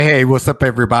Hey, what's up,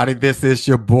 everybody? This is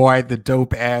your boy, the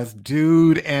dope ass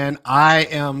dude, and I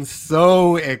am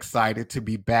so excited to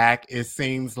be back. It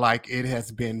seems like it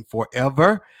has been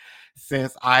forever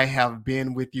since I have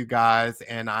been with you guys,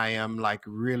 and I am like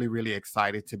really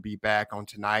excited to be back on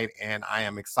tonight. And I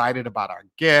am excited about our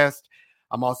guest.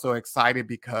 I'm also excited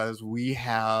because we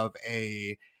have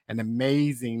an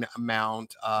amazing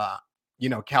amount,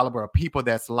 caliber of people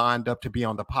that's lined up to be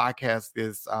on the podcast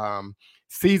this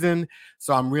season.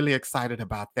 So I'm really excited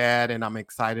about that. And I'm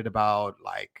excited about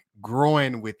like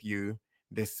growing with you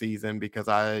this season because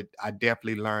I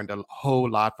definitely learned a whole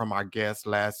lot from our guests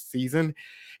last season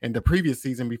and the previous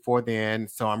season before then.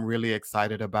 So I'm really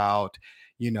excited about,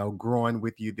 growing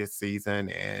with you this season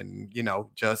and,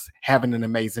 just having an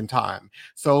amazing time.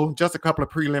 So just a couple of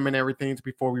preliminary things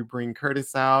before we bring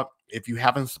Curtis out. If you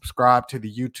haven't subscribed to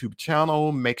the YouTube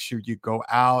channel, make sure you go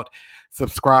out,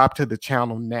 subscribe to the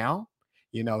channel now.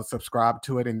 Subscribe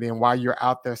to it. And then while you're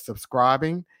out there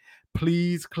subscribing,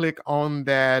 please click on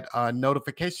that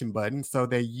notification button so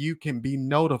that you can be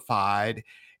notified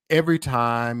every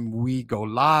time we go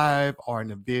live or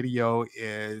a video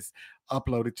is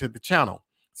uploaded to the channel.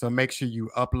 So make sure you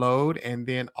upload. And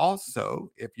then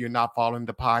also, if you're not following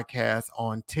the podcast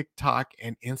on TikTok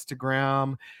and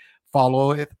Instagram,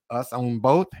 follow us on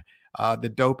both the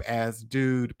Dope Ass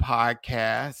Dude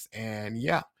podcast. And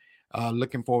yeah,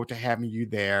 looking forward to having you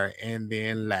there. And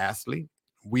then lastly,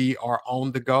 we are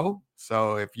on the go.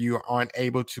 So if you aren't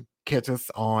able to catch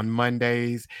us on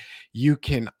Mondays, you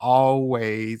can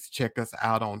always check us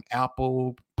out on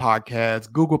Apple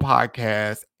Podcasts, Google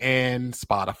Podcasts, and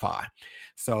Spotify.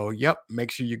 So, yep, make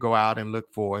sure you go out and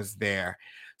look for us there.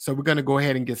 So we're going to go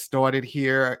ahead and get started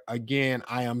here. Again,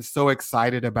 I am so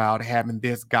excited about having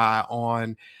this guy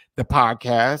on the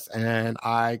podcast, and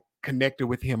I connected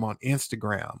with him on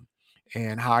Instagram.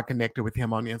 And how I connected with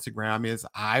him on Instagram is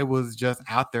I was just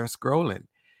out there scrolling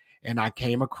and I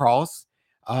came across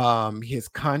his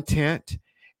content.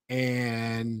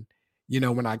 And,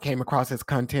 when I came across his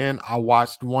content, I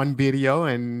watched one video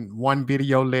and one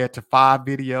video led to 5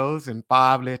 videos and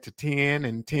 5 led to 10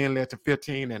 and 10 led to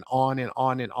 15 and on and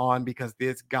on and on because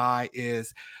this guy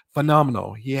is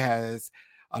phenomenal. He has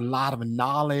a lot of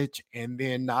knowledge. And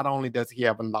then not only does he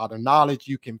have a lot of knowledge,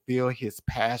 you can feel his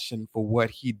passion for what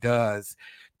he does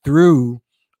through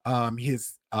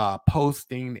his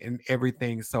posting and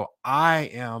everything. So I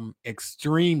am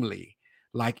extremely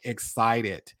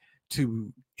excited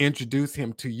to introduce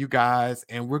him to you guys.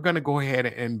 And we're going to go ahead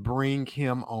and bring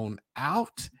him on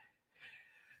out.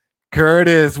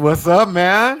 Curtis, what's up,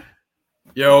 man?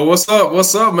 Yo, what's up?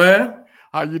 What's up, man?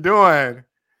 How you doing?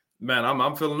 Man,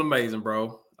 I'm feeling amazing,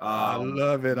 bro. I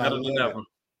love it. I Better than love ever.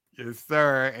 it. Yes,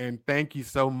 sir. And thank you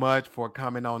so much for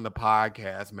coming on the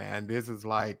podcast, man. This is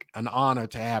like an honor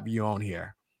to have you on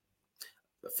here.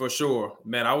 For sure,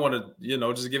 man. I want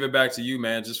to, just give it back to you,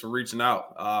 man, just for reaching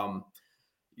out. I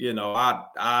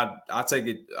take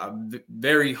it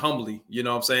very humbly, you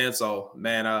know what I'm saying? So,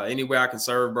 man, any way I can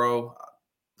serve, bro,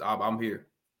 I'm here.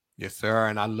 Yes, sir.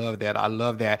 And I love that. I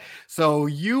love that. So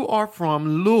you are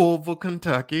from Louisville,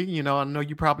 Kentucky. I know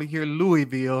you probably hear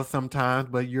Louisville sometimes,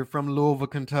 but you're from Louisville,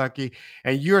 Kentucky,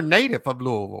 and you're a native of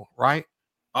Louisville, right?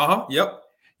 Yep.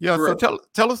 Yeah. Correct. So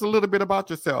tell us a little bit about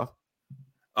yourself.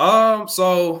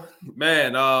 So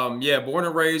man, born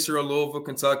and raised here in Louisville,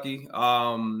 Kentucky.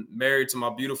 Married to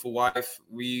my beautiful wife.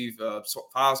 We've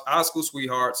high school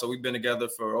sweetheart, so we've been together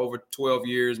for over 12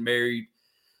 years, married.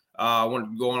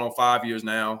 Going on 5 years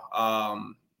now.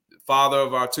 Father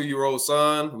of our 2-year-old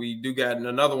son. We do got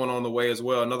another one on the way as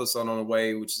well, another son on the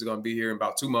way, which is going to be here in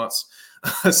about 2 months.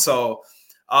 So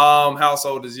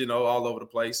household is, all over the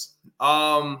place.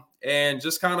 And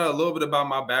just kind of a little bit about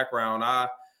my background. I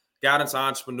got into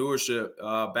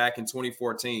entrepreneurship back in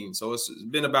 2014. So it's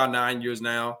been about 9 years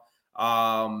now.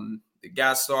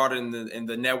 Got started in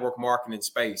the network marketing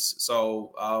space.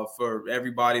 So for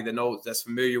everybody that knows, that's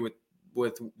familiar with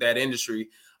that industry,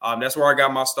 that's where I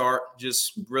got my start.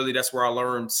 Just really, that's where I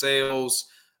learned sales,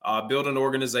 building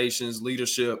organizations,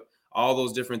 leadership, all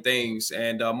those different things.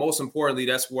 And most importantly,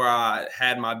 that's where I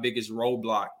had my biggest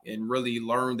roadblock and really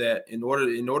learned that in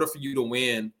order for you to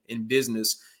win in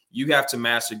business, you have to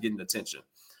master getting attention.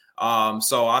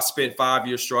 So I spent 5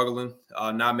 years struggling,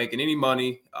 not making any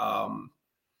money,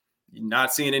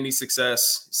 not seeing any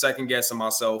success, second guessing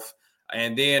myself.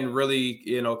 And then really,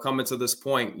 coming to this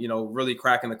point, really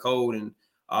cracking the code and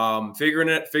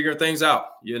figuring things out,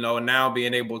 and now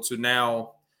being able to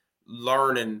now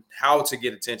learn and how to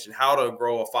get attention, how to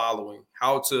grow a following,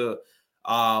 how to,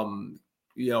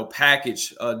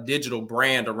 package a digital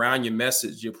brand around your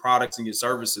message, your products and your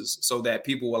services so that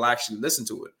people will actually listen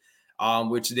to it.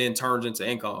 which then turns into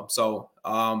income. So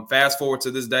fast forward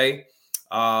to this day,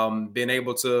 been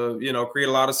able to, create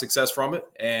a lot of success from it.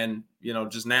 And,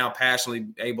 just now passionately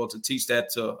able to teach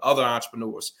that to other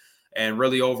entrepreneurs. And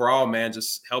really overall, man,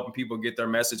 just helping people get their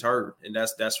message heard. And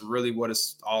that's really what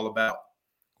it's all about.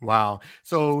 Wow.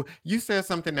 So you said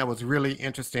something that was really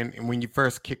interesting. And when you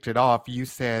first kicked it off, you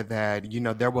said that,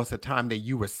 there was a time that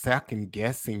you were second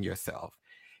guessing yourself,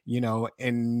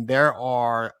 and there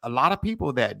are a lot of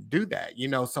people that do that,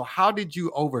 So how did you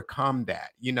overcome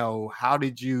that? How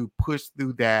did you push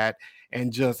through that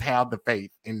and just have the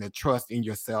faith and the trust in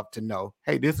yourself to know,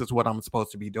 hey, this is what I'm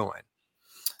supposed to be doing?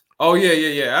 Oh,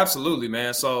 yeah, absolutely,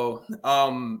 man. So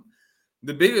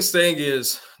the biggest thing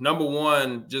is, number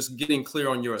one, just getting clear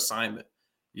on your assignment.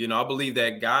 I believe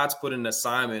that God's put an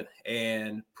assignment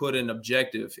and put an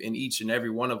objective in each and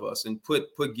every one of us, and put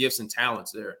gifts and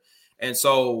talents there. And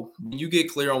so when you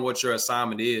get clear on what your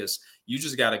assignment is, you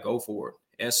just got to go for it.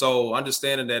 And so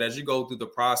understanding that as you go through the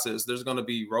process, there's going to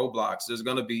be roadblocks. There's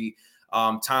going to be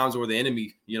times where the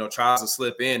enemy, tries to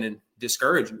slip in and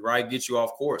discourage you, right? Get you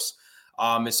off course.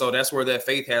 And so that's where that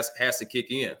faith has to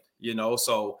kick in,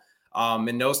 So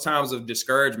in those times of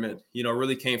discouragement,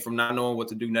 really came from not knowing what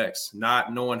to do next,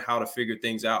 not knowing how to figure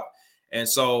things out. And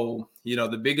so,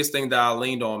 the biggest thing that I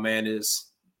leaned on, man,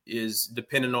 is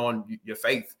depending on your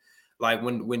faith. Like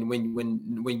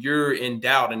when you're in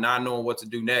doubt and not knowing what to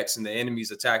do next, and the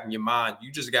enemy's attacking your mind,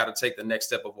 you just got to take the next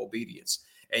step of obedience,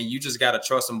 and you just got to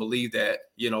trust and believe that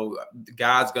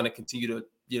God's going to continue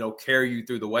to carry you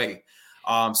through the way.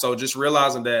 So just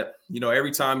realizing that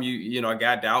every time I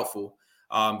got doubtful,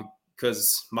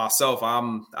 because myself,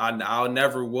 I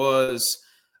never was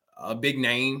a big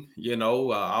name.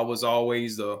 I was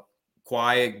always the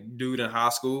quiet dude in high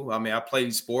school. I mean, I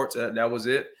played sports. That was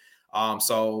it.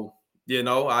 So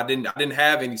I didn't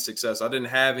have any success. I didn't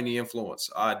have any influence.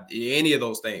 Any of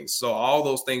those things. So all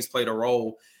those things played a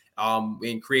role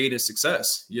in creating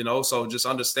success. So just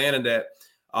understanding that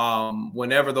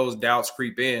whenever those doubts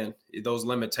creep in, those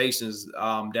limitations,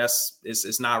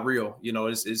 it's not real.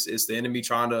 It's the enemy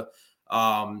trying to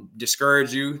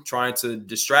discourage you, trying to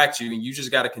distract you, and you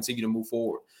just got to continue to move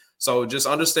forward. So just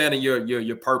understanding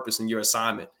your purpose and your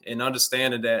assignment, and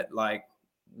understanding that, like,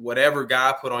 whatever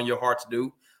God put on your heart to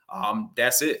do,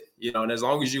 that's it. And as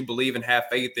long as you believe and have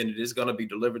faith in it, it's going to be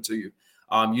delivered to you.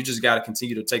 You just got to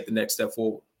continue to take the next step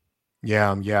forward.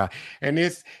 Yeah. And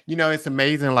it's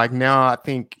amazing. Like now, I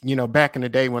think, back in the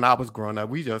day when I was growing up,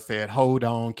 we just said, hold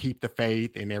on, keep the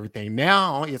faith and everything.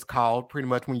 Now it's called, pretty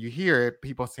much when you hear it,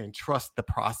 people saying, trust the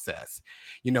process,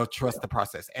 trust the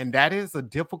process. And that is a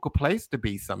difficult place to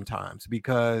be sometimes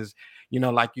because,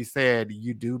 like you said,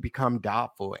 you do become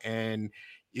doubtful, and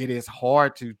it is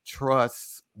hard to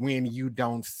trust when you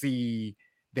don't see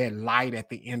that light at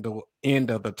the end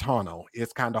of the tunnel.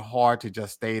 It's kind of hard to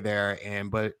just stay there.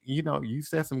 But you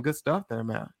said some good stuff there,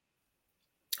 man.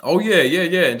 Oh yeah.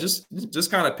 And just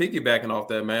kind of piggybacking off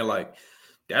that, man, like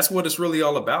that's what it's really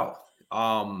all about.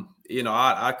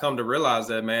 I come to realize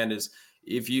that, man, is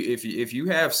if you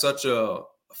have such a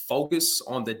focus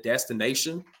on the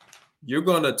destination, you're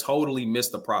gonna totally miss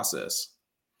the process.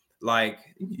 Like,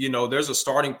 there's a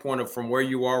starting point from where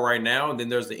you are right now, and then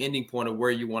there's the ending point of where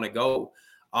you want to go.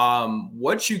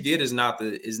 What you get is not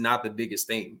the biggest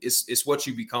thing. It's what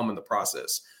you become in the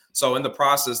process. So in the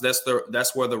process,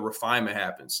 that's where the refinement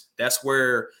happens. That's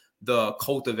where the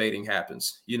cultivating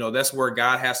happens. That's where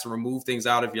God has to remove things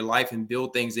out of your life and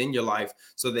build things in your life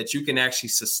so that you can actually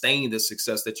sustain the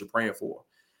success that you're praying for.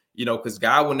 Because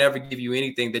God will never give you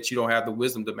anything that you don't have the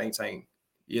wisdom to maintain.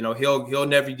 He'll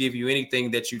never give you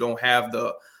anything that you don't have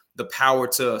the power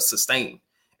to sustain.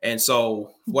 And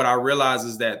so what I realized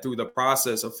is that through the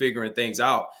process of figuring things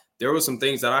out, there were some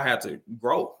things that I had to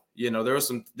grow. There were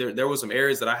some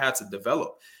areas that I had to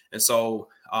develop. And so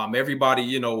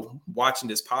everybody, watching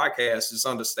this podcast, just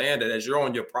understand that as you're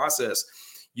on your process,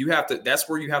 that's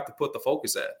where you have to put the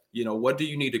focus at. What do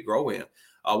you need to grow in?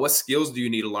 What skills do you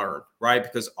need to learn, right?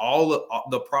 Because all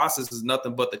the process is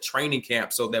nothing but the training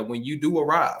camp, so that when you do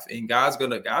arrive, and God's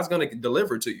gonna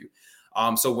deliver to you.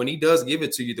 So when He does give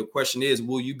it to you, the question is,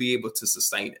 will you be able to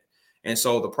sustain it? And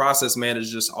so the process, man,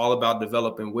 is just all about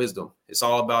developing wisdom. It's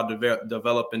all about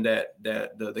developing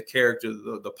the character,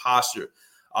 the posture,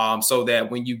 so that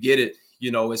when you get it,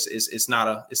 it's not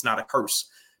a curse,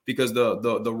 because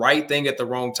the right thing at the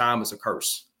wrong time is a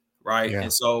curse, right? Yeah.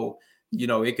 And so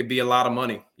it could be a lot of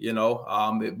money,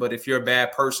 but if you're a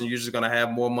bad person, you're just going to have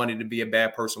more money to be a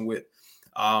bad person with.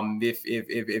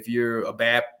 If you're a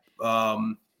bad,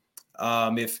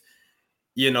 if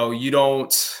you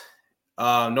don't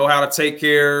know how to take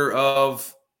care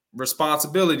of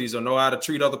responsibilities or know how to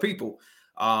treat other people,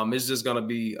 it's just going to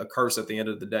be a curse at the end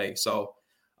of the day. So,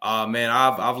 man,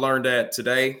 I've learned that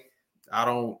today. I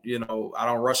don't, I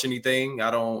don't rush anything.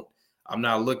 I'm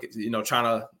not looking, trying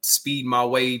to speed my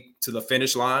way to the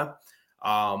finish line.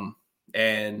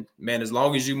 And man, as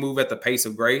long as you move at the pace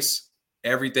of grace,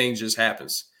 everything just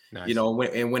happens. Nice.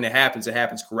 When it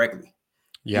happens correctly.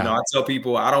 Yeah. I tell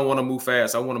people I don't want to move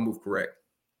fast. I want to move correct.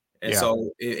 And Yeah.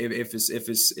 so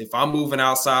if I'm moving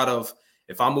out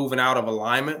of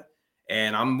alignment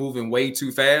and I'm moving way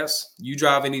too fast, you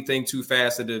drive anything too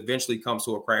fast, it eventually comes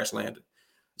to a crash landing.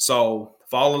 So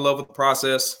fall in love with the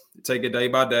process, take it day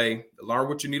by day, learn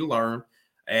what you need to learn,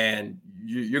 and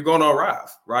you're going to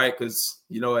arrive, right? Because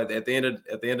at the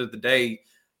end of the day,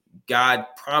 God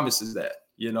promises that.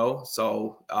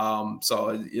 So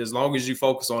as long as you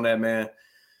focus on that, man,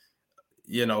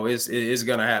 it's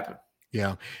gonna happen.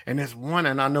 Yeah. And there's one,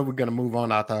 and I know we're going to move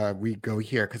on after we go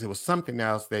here because it was something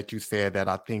else that you said that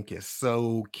I think is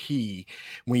so key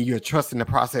when you're trusting the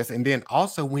process. And then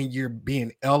also when you're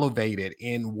being elevated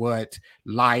in what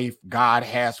life God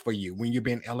has for you, when you're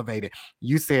being elevated,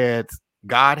 you said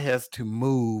God has to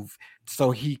move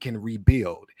so he can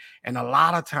rebuild. And a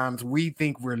lot of times we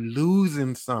think we're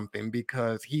losing something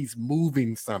because he's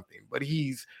moving something, but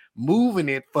he's moving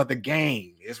it for the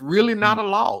gain. It's really not a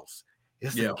loss.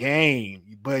 It's a Yeah.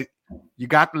 game, but you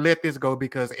got to let this go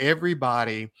because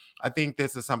everybody, I think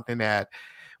this is something that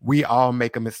we all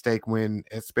make a mistake when,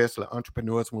 especially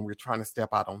entrepreneurs, when we're trying to step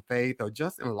out on faith or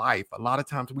just in life. A lot of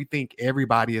times we think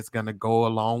everybody is going to go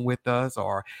along with us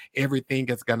or everything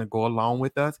is going to go along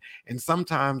with us. And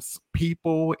sometimes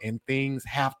people and things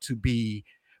have to be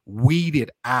weeded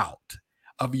out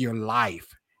of your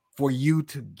life for you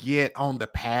to get on the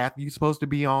path you're supposed to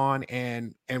be on.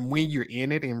 And when you're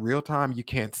in it in real time, you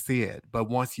can't see it, but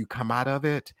once you come out of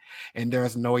it and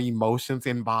there's no emotions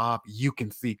involved, you can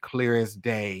see clear as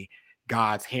day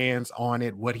God's hands on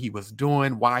it, what he was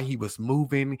doing, why he was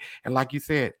moving, and like you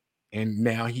said, and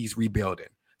now he's rebuilding.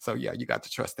 So yeah, you got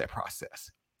to trust that process.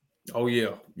 Oh yeah.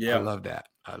 I Yeah. love that.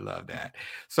 I love that.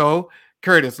 So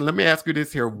Curtis, let me ask you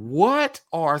this here. What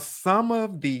are some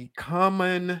of the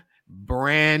common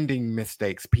branding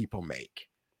mistakes people make?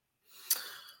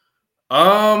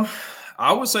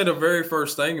 I would say the very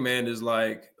first thing, man, is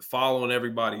like following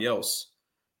everybody else.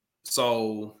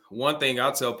 So one thing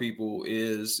I tell people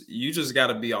is you just got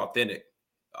to be authentic.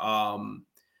 Um,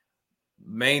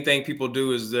 Main thing people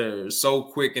do is they're so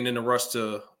quick and in a rush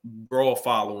to grow a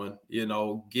following,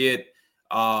 get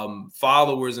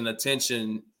followers and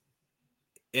attention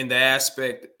in the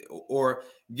aspect or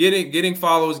getting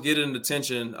followers, getting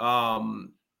attention,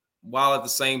 while at the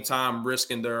same time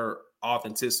risking their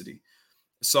authenticity.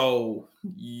 So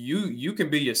you can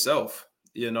be yourself.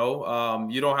 You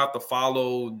don't have to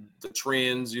follow the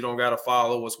trends. You don't got to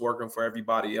follow what's working for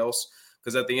everybody else.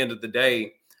 Because at the end of the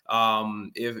day,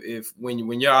 if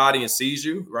when your audience sees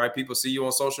you, right, people see you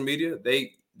on social media,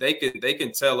 they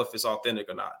can tell if it's authentic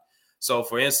or not. So,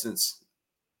 for instance,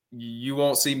 you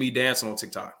won't see me dancing on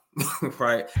TikTok,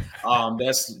 right?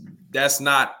 That's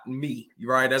not me,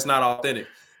 right? That's not authentic.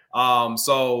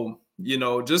 So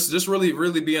just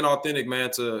really being authentic,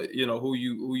 man, to who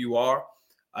you are,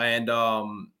 and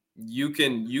you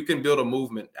can build a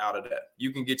movement out of that.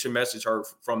 You can get your message heard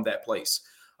from that place.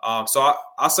 So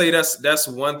I say that's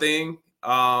one thing.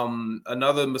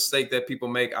 Another mistake that people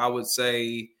make, I would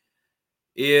say,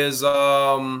 is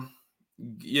wanting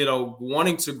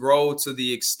to grow to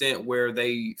the extent where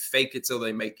they fake it till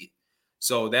they make it.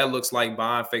 So that looks like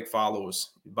buying fake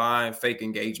followers, buying fake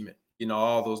engagement,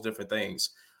 all those different things.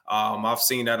 I've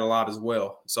seen that a lot as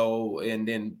well. So, and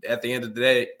then at the end of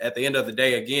the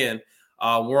day, again,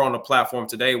 we're on a platform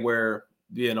today where,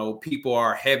 people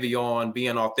are heavy on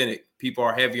being authentic. People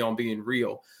are heavy on being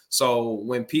real. So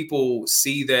when people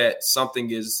see that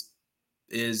something is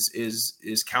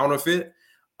counterfeit,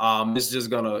 it's just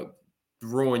gonna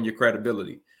ruin your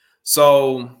credibility.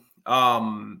 So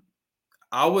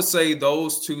I would say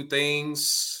those two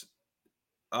things.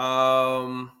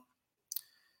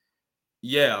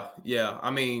 Yeah.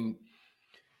 I mean,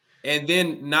 and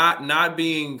then not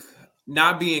being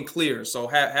clear. So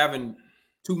having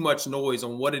too much noise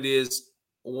on what it is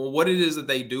that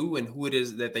they do and who it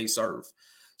is that they serve.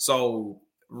 So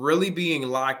really being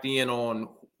locked in on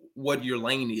what your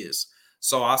lane is.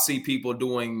 So I see people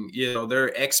doing,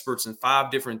 they're experts in 5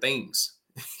 different things.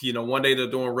 One day they're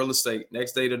doing real estate,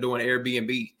 next day they're doing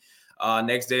Airbnb,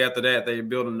 next day after that they're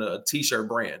building a t-shirt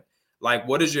brand. Like,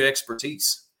 what is your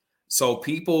expertise? So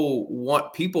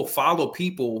people follow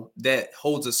people that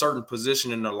holds a certain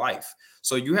position in their life.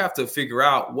 So you have to figure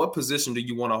out what position do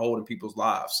you want to hold in people's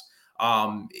lives.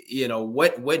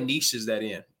 What niche is that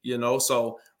in?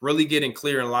 So really getting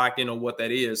clear and locked in on what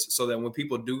that is, so that when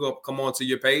people do come onto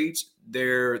your page,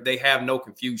 they have no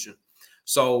confusion.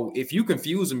 So if you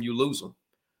confuse them, you lose them.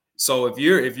 So if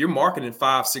you're marketing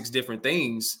 5-6 different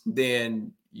things,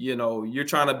 then you're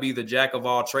trying to be the jack of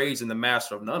all trades and the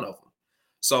master of none of them.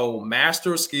 So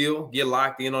master a skill, get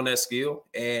locked in on that skill,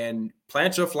 and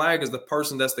plant your flag as the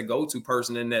person that's the go-to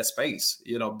person in that space.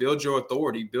 Build your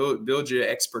authority, build your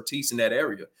expertise in that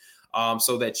area,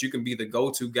 so that you can be the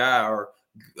go-to guy or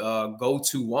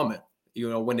go-to woman.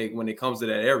 When it comes to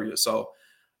that area. So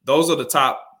those are the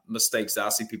top mistakes that I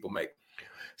see people make.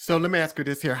 So let me ask you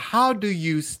this here. How do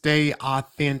you stay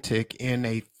authentic in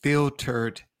a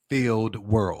filtered field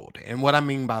world? And what I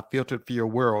mean by filtered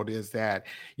field world is that,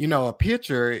 a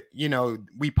picture,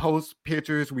 we post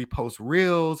pictures, we post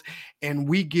reels, and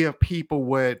we give people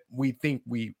what we think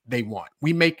they want.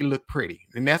 We make it look pretty.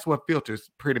 And that's what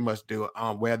filters pretty much do.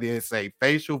 Whether it's a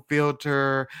facial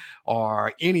filter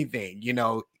or anything,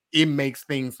 it makes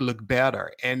things look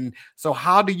better. And so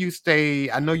how do you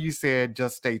stay, I know you said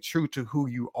just stay true to who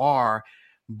you are,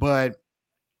 but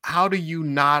how do you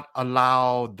not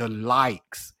allow the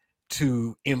likes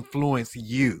to influence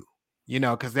you?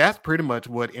 Because that's pretty much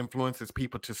what influences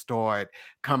people to start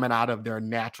coming out of their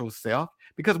natural self,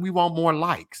 because we want more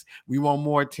likes, we want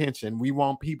more attention, we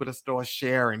want people to start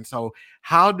sharing. So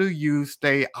how do you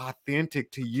stay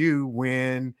authentic to you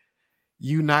when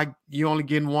you only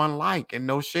getting one like and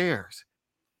no shares?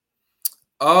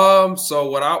 So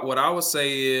what I would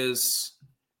say is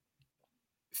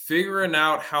figuring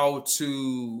out how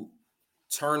to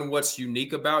turn what's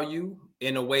unique about you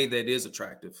in a way that is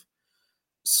attractive.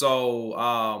 So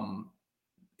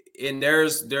and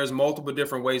there's multiple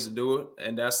different ways to do it,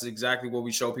 and that's exactly what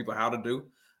we show people how to do.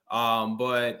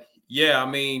 But yeah, I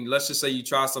mean, let's just say you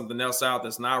try something else out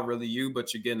that's not really you,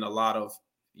 but you're getting a lot of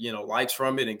likes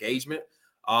from it, engagement.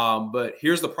 But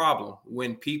here's the problem: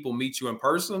 when people meet you in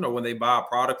person, or when they buy a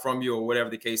product from you, or whatever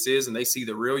the case is, and they see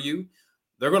the real you,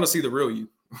 they're going to see the real you,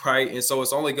 right? And so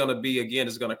it's only going to be, again,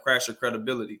 it's going to crash your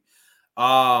credibility.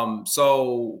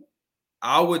 So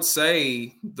I would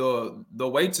say the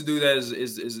way to do that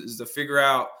is to figure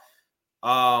out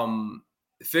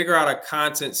a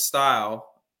content style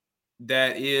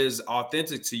that is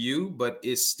authentic to you, but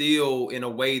is still in a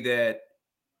way that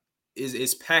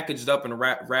is packaged up and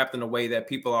wrapped in a way that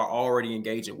people are already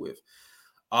engaging with.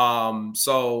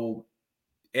 So,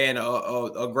 and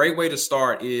a great way to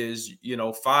start is,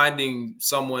 finding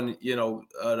someone,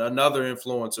 another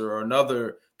influencer or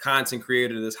another content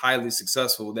creator that's highly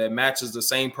successful that matches the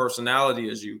same personality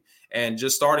as you, and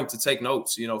just starting to take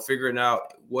notes, figuring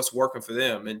out what's working for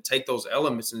them, and take those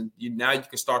elements, and now you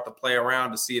can start to play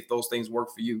around to see if those things work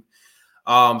for you.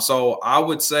 So I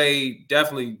would say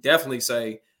definitely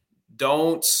say,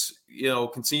 don't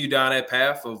continue down that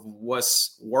path of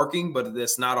what's working but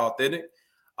that's not authentic,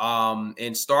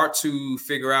 and start to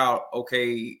figure out,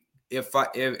 okay, if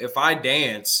I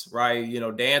dance,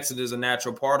 right, dancing is a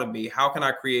natural part of me. How can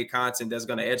I create content that's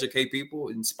going to educate people,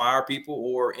 inspire people,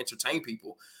 or entertain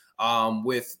people,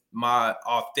 with my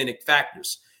authentic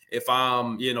factors? If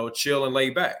I'm chill and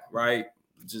laid back, right,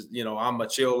 just I'm a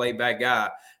chill laid back guy,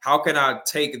 how can I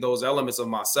take those elements of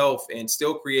myself and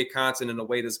still create content in a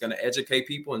way that's going to educate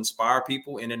people, inspire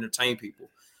people, and entertain people?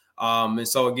 And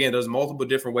so again, there's multiple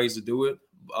different ways to do it.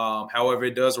 However,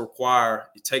 it does require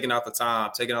taking out the time,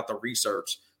 taking out the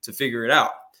research to figure it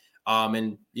out,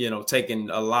 and taking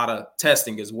a lot of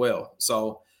testing as well.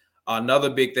 So another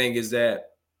big thing is that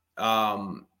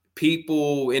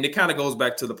people, and it kind of goes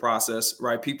back to the process,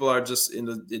 right? People are just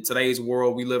in today's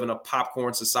world, we live in a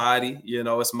popcorn society.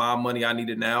 It's my money, I need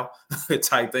it now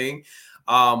type thing.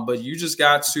 But you just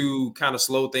got to kind of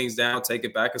slow things down, take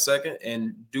it back a second,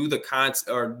 and do the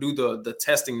the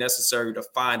testing necessary to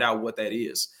find out what that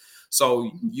is. So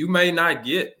you may not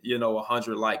get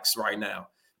 100 likes right now.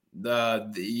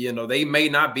 They may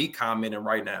not be commenting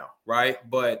right now, right?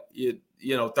 But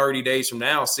 30 days from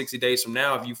now, 60 days from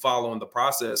now, if you follow in the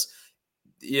process,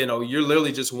 you're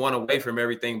literally just one away from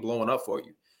everything blowing up for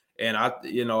you. And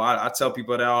I tell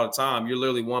people that all the time. You're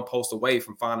literally one post away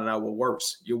from finding out what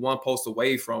works. You're one post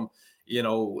away from,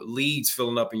 leads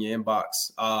filling up in your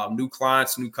inbox, new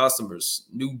clients, new customers,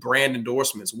 new brand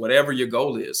endorsements, whatever your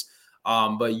goal is.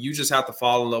 But you just have to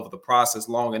fall in love with the process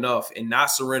long enough and not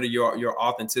surrender your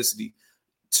authenticity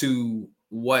to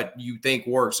what you think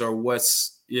works, or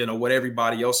what's, what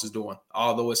everybody else is doing,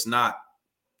 although it's not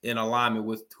in alignment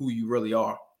with who you really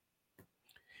are.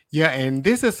 Yeah, and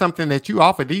this is something that you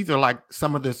offer. These are like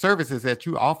some of the services that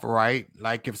you offer, right?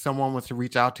 Like if someone wants to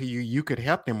reach out to you, you could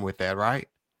help them with that, right?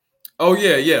 Oh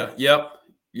yeah, yep.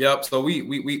 Yep. So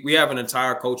we have an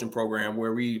entire coaching program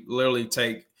where we literally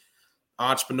take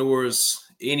entrepreneurs,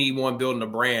 anyone building a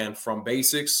brand, from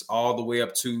basics all the way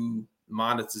up to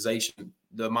monetization,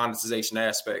 the monetization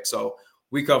aspect. So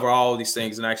we cover all of these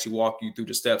things and actually walk you through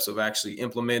the steps of actually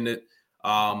implementing it,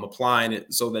 applying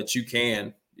it so that you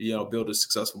can, build a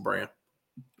successful brand.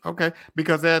 Okay,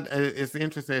 because that it's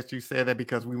interesting that you said that,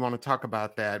 because we want to talk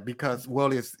about that, because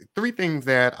well, it's three things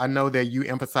that I know that you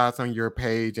emphasize on your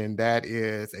page, and that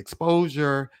is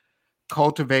exposure,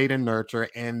 cultivate and nurture,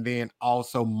 and then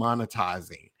also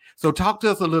monetizing. So talk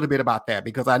to us a little bit about that,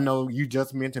 because I know you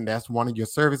just mentioned that's one of your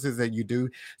services that you do.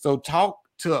 So talk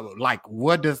to, like,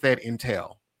 what does that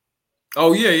entail?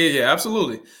 Oh yeah,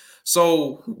 absolutely.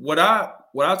 So what I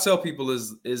tell people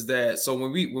is that, so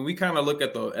when we kind of look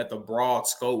at the broad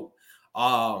scope,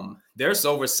 there's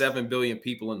over 7 billion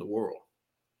people in the world.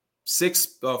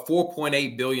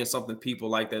 4.8 billion something people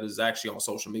like that is actually on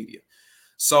social media.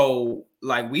 So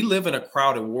like, we live in a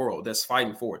crowded world that's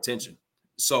fighting for attention.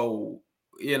 So,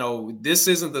 this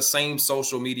isn't the same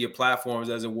social media platforms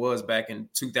as it was back in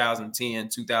 2010,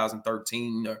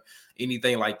 2013, or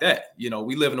anything like that.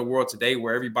 We live in a world today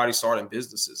where everybody's starting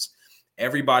businesses.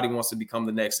 Everybody wants to become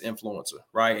the next influencer,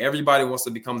 right? Everybody wants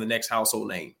to become the next household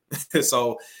name.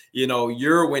 So,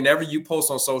 whenever you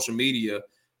post on social media,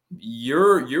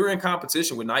 you're in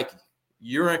competition with Nike.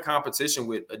 You're in competition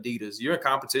with Adidas. You're in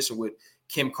competition with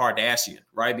Kim Kardashian,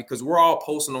 right? Because we're all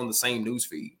posting on the same news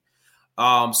feed.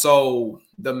 So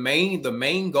the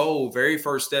main goal, very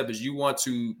first step, is you want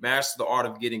to master the art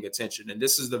of getting attention. And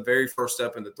this is the very first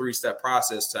step in the 3-step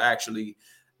process to actually,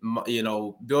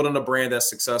 building a brand that's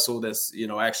successful, that's,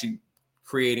 actually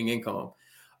creating income.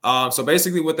 So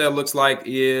basically what that looks like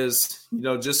is,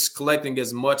 just collecting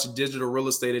as much digital real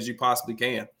estate as you possibly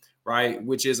can, right?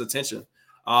 Which is attention.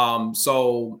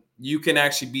 So you can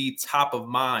actually be top of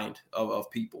mind of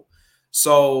people.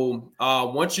 So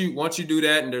once you do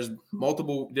that, and there's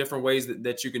multiple different ways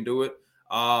that you can do it.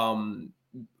 Also,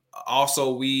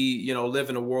 we live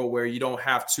in a world where you don't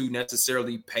have to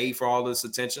necessarily pay for all this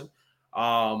attention.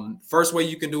 First way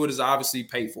you can do it is obviously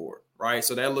pay for it, right?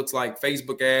 So that looks like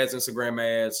Facebook ads, Instagram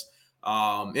ads,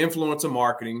 influencer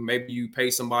marketing. Maybe you pay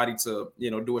somebody to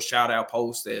do a shout out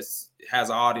post that has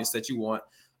an audience that you want.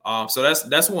 So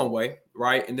that's one way,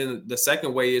 right? And then the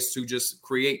second way is to just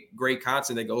create great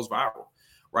content that goes viral,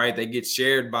 right? They get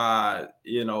shared by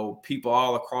people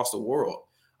all across the world.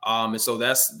 And so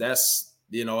that's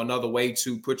another way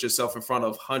to put yourself in front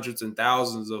of hundreds and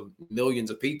thousands of millions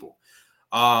of people.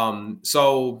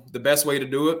 So the best way to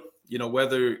do it,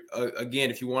 whether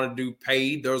again, if you want to do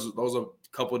paid, those are a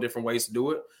couple of different ways to do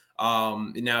it.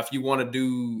 Now, if you want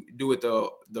to do it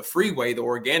the free way, the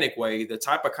organic way, the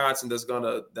type of content that's going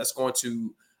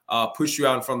to push you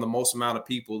out in front of the most amount of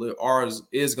people, ours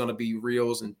is going to be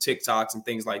reels and TikToks and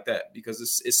things like that, because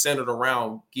it's centered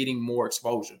around getting more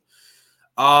exposure.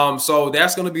 So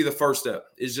that's going to be the first step,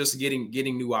 is just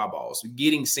getting new eyeballs,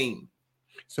 getting seen.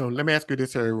 So let me ask you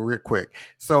this here real quick.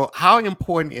 So how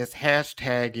important is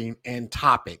hashtagging and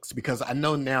topics? Because I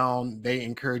know now they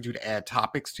encourage you to add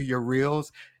topics to your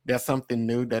reels. That's something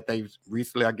new that they've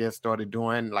recently, I guess, started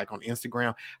doing, like on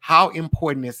Instagram. How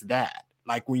important is that?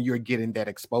 Like, when you're getting that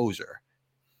exposure?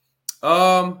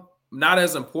 Not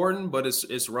as important, but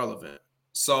it's relevant.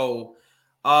 So,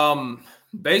 um,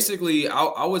 basically,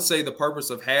 I would say the purpose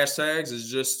of hashtags is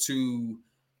just to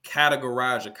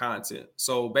categorize your content.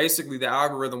 So basically, the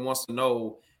algorithm wants to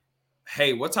know,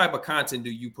 hey, what type of content do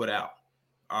you put out?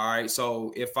 All right.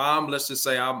 So if let's just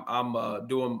say I'm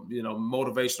doing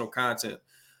motivational content,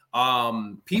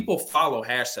 people follow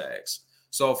hashtags.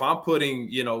 So if I'm putting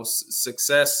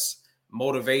success,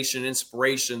 motivation,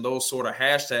 inspiration, those sort of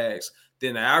hashtags,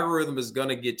 then the algorithm is going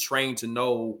to get trained to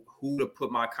know who to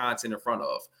put my content in front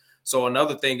of. So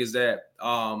another thing is that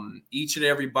each and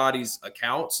everybody's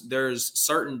accounts, there's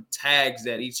certain tags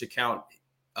that each account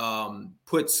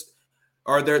puts,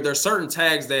 or there's certain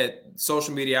tags that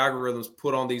social media algorithms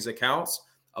put on these accounts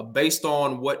based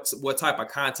on what type of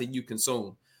content you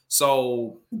consume.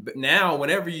 So now,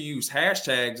 whenever you use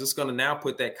hashtags, it's going to now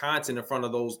put that content in front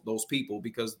of those people,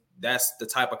 because that's the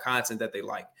type of content that they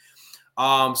like.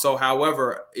 So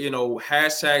however,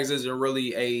 hashtags isn't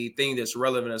really a thing that's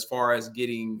relevant as far as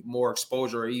getting more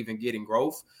exposure or even getting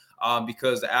growth,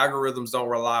 because the algorithms don't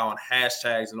rely on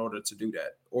hashtags in order to do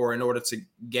that, or in order to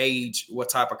gauge what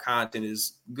type of content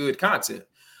is good content.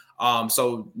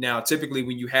 So now typically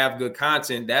when you have good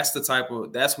content,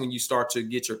 that's when you start to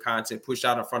get your content pushed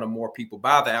out in front of more people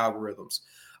by the algorithms.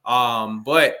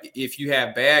 But if you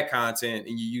have bad content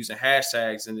and you're using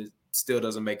hashtags, and it still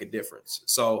doesn't make a difference.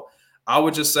 So I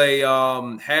would just say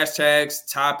hashtags,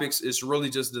 topics is really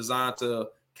just designed to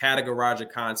categorize your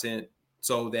content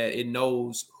so that it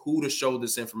knows who to show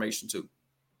this information to.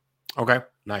 Okay,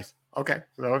 nice. Okay,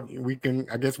 so we can,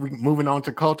 I guess we moving on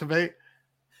to cultivate.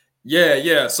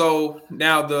 Yeah. So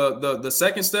now the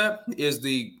second step is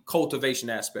the cultivation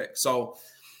aspect. So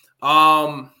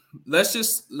let's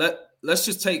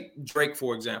just take Drake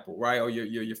for example, right? Or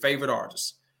your favorite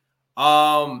artist.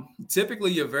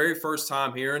 Typically your very first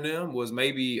time hearing them was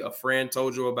maybe a friend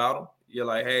told you about them. You're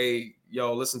like, hey,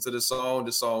 yo, listen to this song.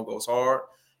 This song goes hard.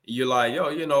 You're like, yo,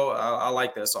 I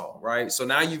like that song, right? So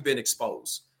now you've been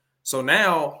exposed. So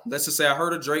now let's just say I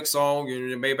heard a Drake song,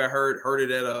 and maybe I heard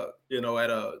it at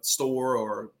a store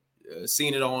or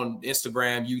seen it on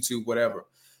Instagram, YouTube, whatever.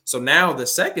 So now the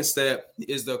second step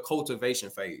is the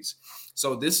cultivation phase.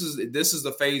 So this is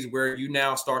the phase where you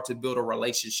now start to build a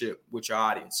relationship with your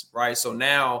audience, right? So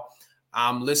now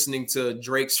I'm listening to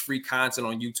Drake's free content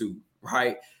on YouTube,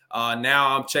 right?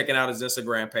 Now I'm checking out his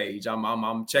Instagram page.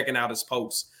 I'm checking out his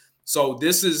posts. So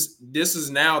this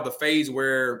is now the phase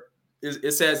where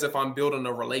it's as if I'm building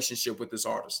a relationship with this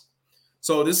artist.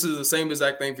 So this is the same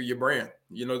exact thing for your brand.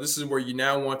 This is where you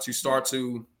now want to start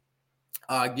to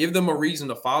give them a reason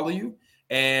to follow you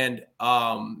and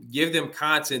give them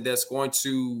content that's going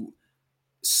to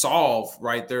solve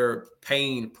their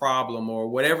pain problem or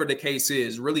whatever the case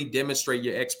is. Really demonstrate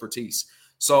your expertise.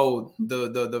 So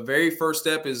the very first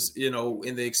step is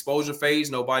in the exposure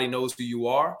phase, nobody knows who you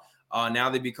are. Now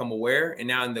they become aware, and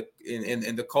now in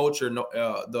the culture,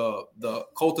 the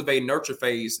cultivate nurture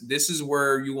phase, this is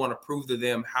where you want to prove to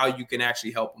them how you can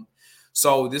actually help them.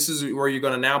 So this is where you're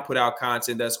going to now put out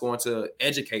content that's going to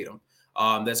educate them,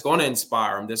 that's going to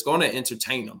inspire them, that's going to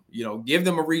entertain them. Give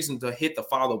them a reason to hit the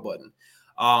follow button.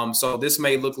 So this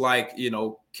may look like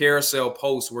carousel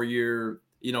posts where you're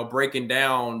breaking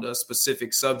down a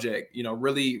specific subject.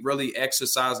 Really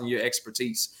exercising your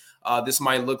expertise. This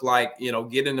might look like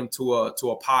getting them to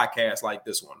a podcast like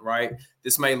this one, right?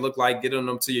 This may look like getting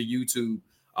them to your YouTube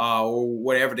or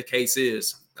whatever the case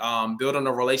is. Building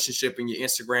a relationship in your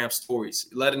Instagram stories,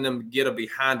 letting them get a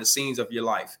behind the scenes of your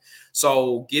life.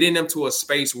 So getting them to a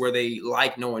space where they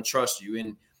like, know, and trust you,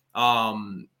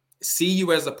 and see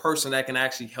you as a person that can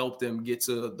actually help them get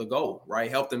to the goal, right?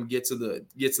 Help them get to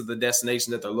the destination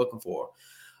that they're looking for.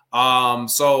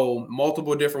 So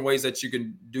multiple different ways that you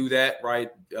can do that,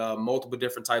 right? Multiple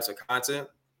different types of content.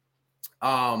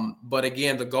 But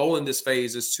again, the goal in this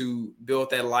phase is to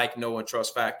build that like, know, and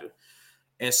trust factor.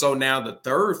 And so now the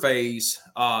third phase,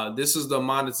 this is the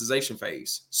monetization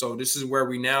phase. So this is where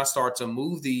we now start to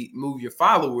move your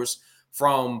followers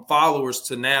from followers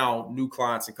to now new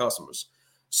clients and customers.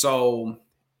 So,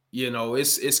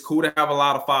 it's cool to have a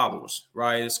lot of followers,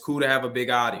 right? It's cool to have a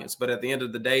big audience, but at the end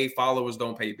of the day, followers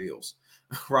don't pay bills,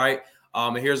 right?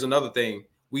 And here's another thing.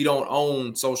 We don't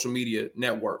own social media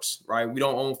networks, right? We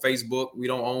don't own Facebook. We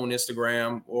don't own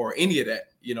Instagram or any of that.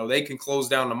 They can close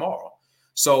down tomorrow.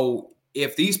 So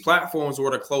if these platforms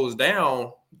were to close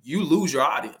down, you lose your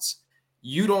audience.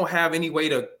 You don't have any way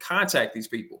to contact these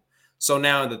people. So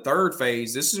now in the third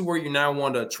phase, this is where you now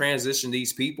want to transition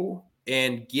these people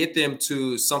and get them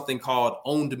to something called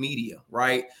owned media,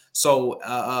 right? So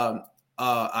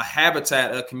a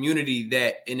habitat, a community,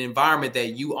 an environment that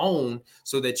you own,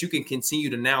 so that you can continue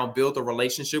to now build a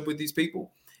relationship with these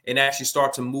people and actually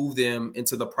start to move them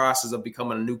into the process of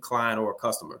becoming a new client or a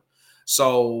customer.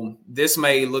 So this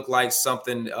may look like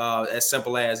something as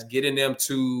simple as getting them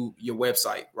to your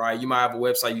website, right? You might have a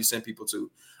website you send people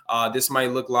to. This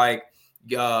might look like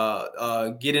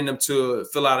getting them to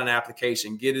fill out an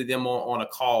application, getting them on a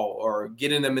call, or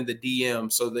getting them in the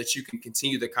DM so that you can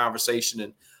continue the conversation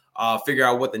and figure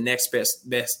out what the next best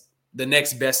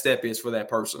step is for that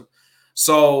person.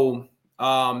 So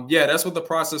that's what the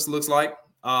process looks like.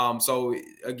 So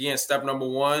again, step number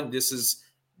one, this is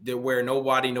where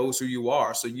nobody knows who you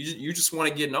are. So you just want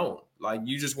to get known. Like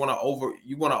you want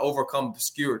to overcome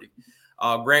obscurity.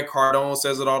 Grant Cardone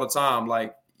says it all the time.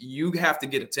 Like you have to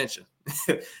get attention.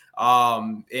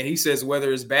 And he says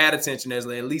whether it's bad attention, at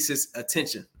least it's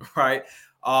attention, right?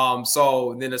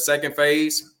 So then the second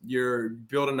phase, you're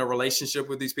building a relationship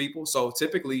with these people. So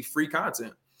typically free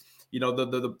content.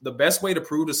 The best way to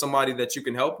prove to somebody that you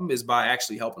can help them is by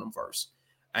actually helping them first.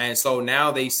 And so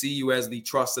now they see you as the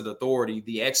trusted authority,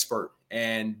 the expert,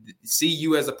 and see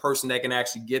you as a person that can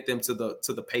actually get them to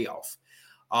the payoff.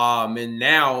 And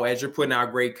now as you're putting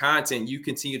out great content, you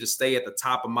continue to stay at the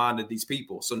top of mind of these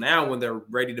people. So now when they're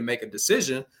ready to make a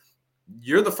decision,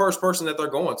 you're the first person that they're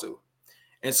going to.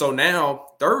 And so now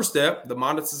third step, the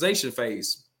monetization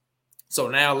phase. So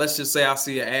now let's just say I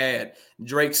see an ad,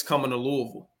 Drake's coming to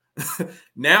Louisville.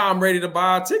 Now I'm ready to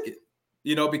buy a ticket,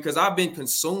 because I've been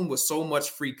consumed with so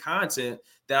much free content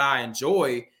that I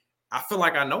enjoy. I feel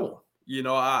like I know him.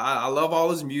 I love all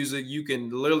his music. You can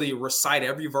literally recite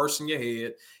every verse in your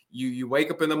head. You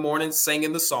wake up in the morning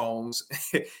singing the songs,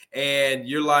 and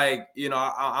you're like,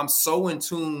 I'm so in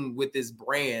tune with this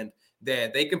brand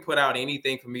that they can put out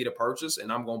anything for me to purchase,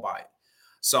 and I'm gonna buy it.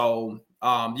 So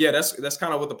yeah, that's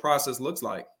kind of what the process looks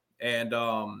like. And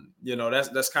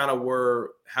that's kind of where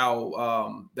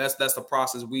how that's the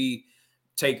process we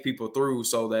take people through,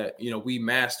 so that we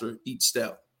master each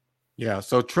step. Yeah.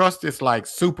 So trust is like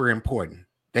super important.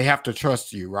 They have to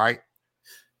trust you, right?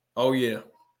 Oh yeah,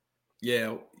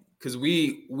 yeah, because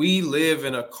we live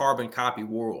in a carbon copy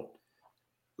world.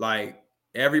 Like,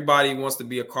 everybody wants to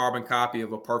be a carbon copy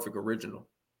of a perfect original.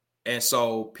 And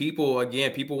so people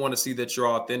want to see that you're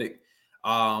authentic.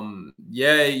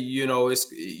 Yeah,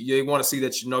 it's you want to see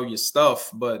that you know your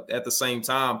stuff, but at the same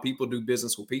time, people do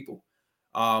business with people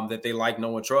that they like,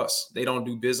 know, and trust. They don't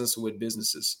do business with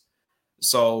businesses.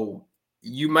 So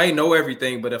you may know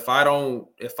everything, but if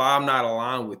I'm not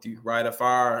aligned with you, right? If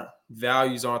our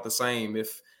values aren't the same,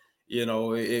 if the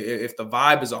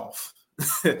vibe is off,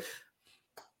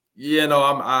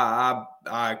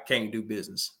 I can't do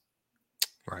business.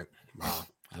 Right. Wow.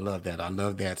 I love that. I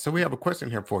love that. So we have a question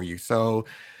here for you. So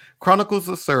Chronicles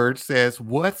of Surge says,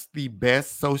 what's the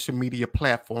best social media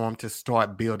platform to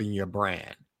start building your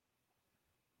brand?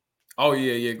 Oh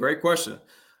yeah, great question.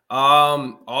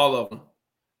 All of them.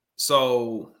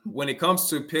 So when it comes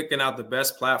to picking out the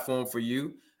best platform for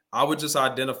you, I would just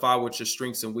identify what your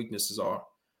strengths and weaknesses are.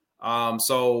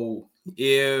 So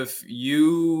if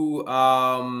you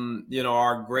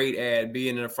are great at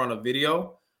being in front of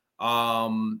video,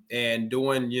 and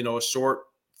doing short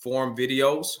form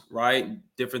videos, right,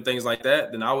 different things like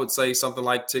that, then I would say something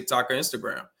like TikTok or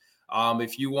Instagram.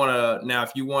 If you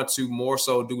want to more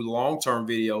so do long term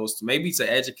videos, maybe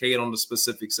to educate on the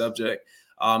specific subject,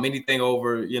 anything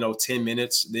over 10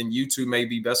 minutes, then YouTube may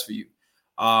be best for you.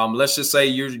 Let's just say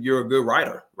you're a good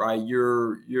writer, right?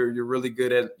 You're really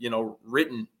good at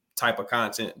written type of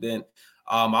content. Then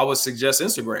I would suggest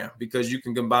Instagram, because you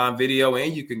can combine video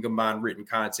and you can combine written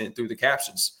content through the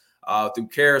captions, through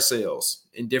carousels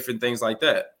and different things like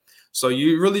that. So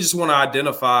you really just want to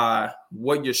identify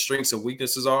what your strengths and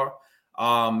weaknesses are.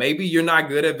 Maybe you're not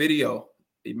good at video.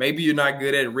 Maybe you're not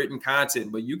good at written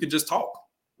content, but you can just talk.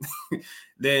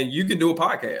 Then you can do a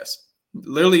podcast.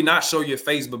 Literally not show your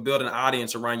face, but build an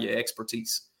audience around your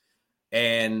expertise.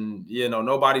 And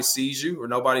nobody sees you or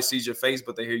nobody sees your face,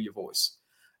 but they hear your voice.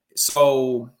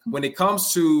 So when it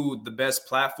comes to the best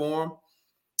platform,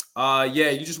 yeah,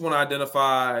 you just want to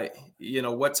identify,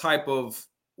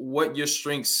 what your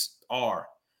strengths are,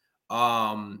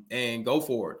 and go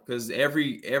for it, because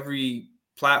every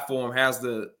platform has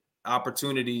the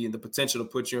opportunity and the potential to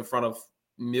put you in front of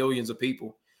millions of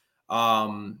people.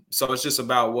 So it's just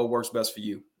about what works best for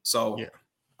you. Yeah. So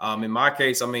in my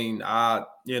case, I mean, I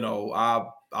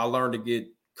learned to get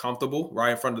comfortable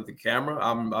right in front of the camera.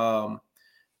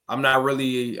 I'm not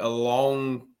really a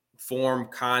long form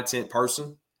content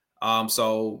person.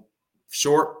 So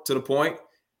short to the point,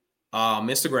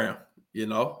 Instagram,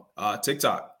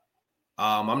 TikTok.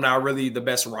 I'm not really the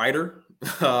best writer.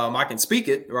 I can speak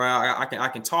it, right? I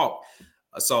can talk.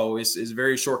 So it's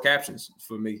very short captions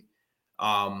for me.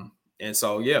 And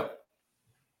so yeah.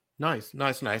 Nice,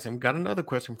 nice, nice. And got another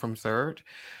question from Serge.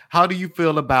 How do you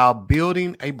feel about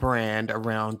building a brand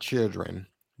around children?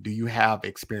 Do you have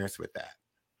experience with that?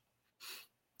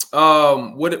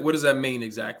 What does that mean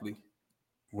exactly?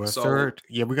 Well, So Serge,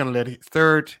 yeah, we're gonna let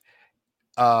Serge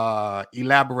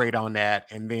elaborate on that,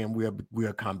 and then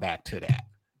we'll come back to that.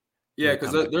 yeah, We'll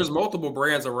because come back to there's multiple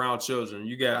brands around children.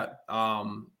 You got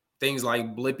things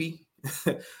like Blippy.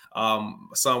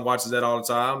 Son watches that all the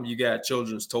time. You got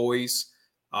children's toys,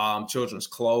 children's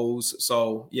clothes.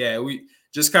 So yeah, we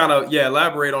just kind of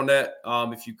elaborate on that.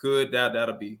 If you could,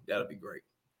 that'll be great.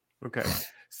 Okay.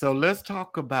 So let's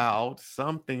talk about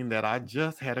something that I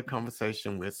just had a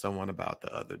conversation with someone about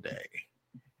the other day.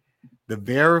 The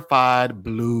verified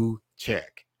blue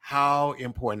check. How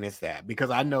important is that? Because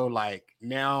I know like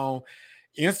now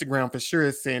Instagram for sure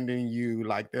is sending you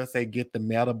like they'll say get the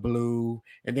Meta Blue,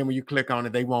 and then when you click on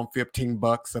it, they want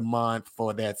 $15 a month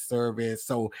for that service.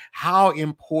 So how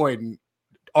important,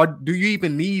 or do you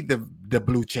even need the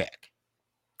blue check?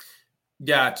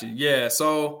 Got you. Yeah.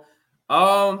 So,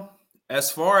 um, as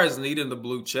far as needing the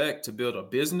blue check to build a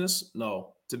business,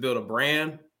 no. To build a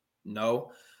brand,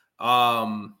 no.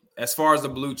 As far as the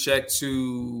blue check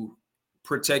to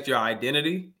protect your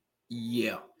identity,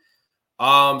 yeah.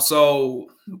 So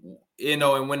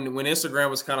and when Instagram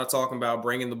was kind of talking about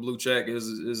bringing the blue check,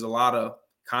 is a lot of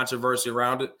controversy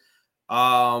around it.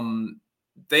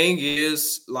 Thing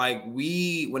is, like,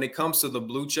 when it comes to the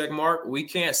blue check mark, we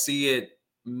can't see it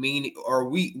meaning, or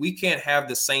we can't have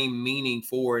the same meaning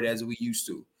for it as we used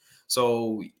to.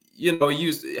 So,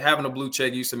 having a blue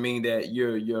check used to mean that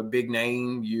you're a big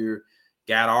name, you're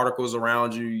got articles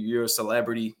around you, you're a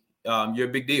celebrity, you're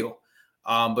a big deal.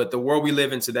 But the world we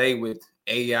live in today, with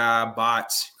AI,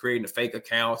 bots creating the fake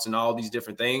accounts and all these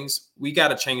different things, we got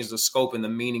to change the scope and the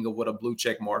meaning of what a blue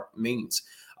check mark means.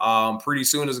 Pretty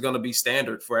soon it's going to be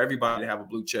standard for everybody to have a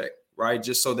blue check, right?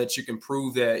 Just so that you can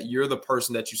prove that you're the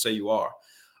person that you say you are.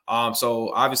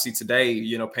 So obviously today,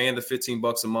 paying the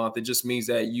 $15 a month, it just means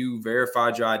that you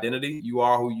verified your identity. You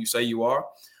are who you say you are.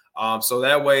 So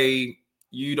that way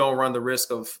you don't run the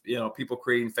risk of, people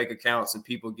creating fake accounts and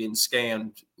people getting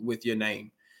scammed with your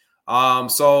name.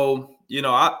 So,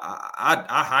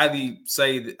 I highly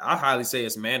say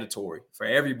it's mandatory for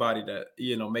everybody to,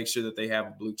 make sure that they have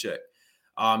a blue check.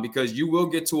 Because you will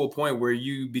get to a point where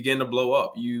you begin to blow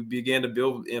up, you begin to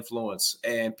build influence,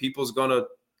 and people's going to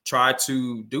try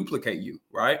to duplicate you,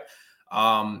 right?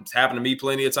 It's happened to me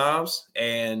plenty of times.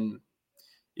 And,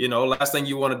 last thing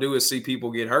you want to do is see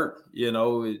people get hurt,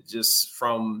 just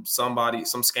from some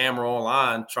scammer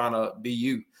online trying to be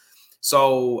you.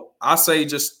 So I say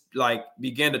just like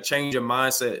begin to change your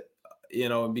mindset,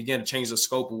 and begin to change the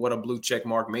scope of what a blue check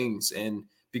mark means. And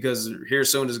because here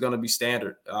soon is going to be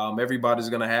standard. Everybody's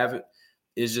going to have it.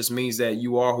 It just means that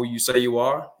you are who you say you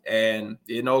are. And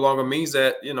it no longer means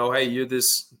that, hey, you're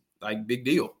this like big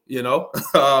deal,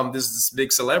 this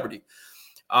big celebrity.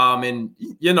 And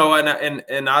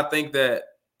I think that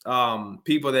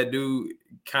people that do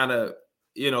kind of,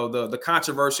 the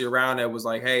controversy around that was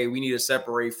like, hey, we need to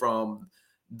separate from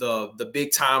the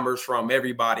big timers from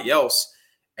everybody else.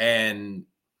 And,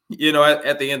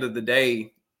 at the end of the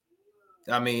day,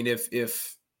 I mean, if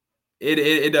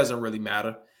it doesn't really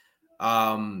matter.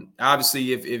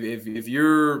 Obviously, if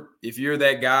you're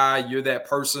that guy, you're that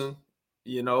person,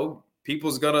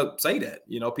 people's gonna say that.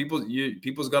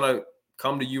 People's gonna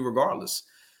come to you regardless.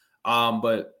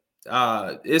 But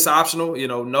it's optional.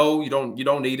 No, you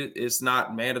don't need it. It's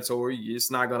not mandatory. It's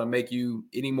not gonna make you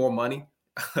any more money.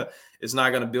 It's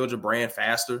not gonna build your brand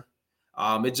faster.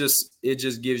 It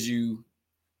just gives you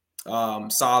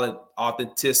solid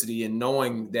authenticity and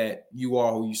knowing that you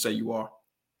are who you say you are.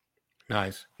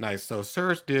 Nice. So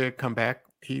Serge did come back.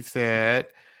 He said,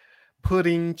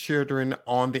 putting children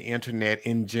on the internet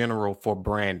in general for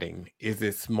branding, is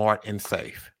it smart and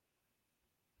safe?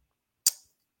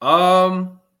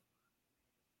 Um,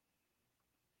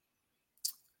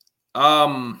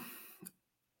 um,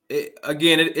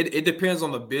 it depends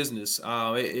on the business.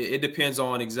 It depends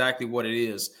on exactly what it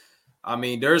is. I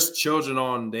mean, there's children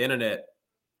on the internet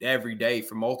every day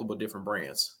for multiple different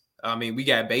brands. I mean, we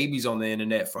got babies on the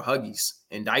internet for Huggies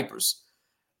and diapers.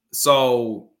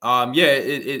 So, yeah,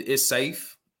 it's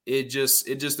safe. It just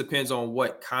depends on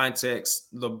what context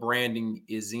the branding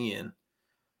is in.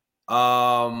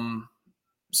 Um,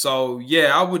 so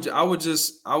yeah, I would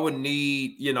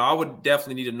need, I would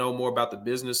definitely need to know more about the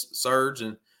business, Surge,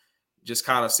 and just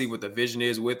kind of see what the vision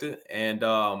is with it, and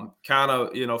kind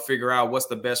of, figure out what's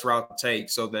the best route to take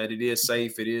so that it is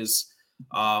safe, it is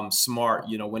smart,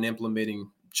 when implementing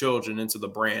children into the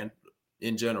brand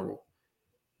in general.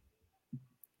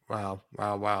 Wow.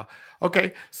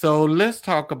 Okay, so let's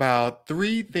talk about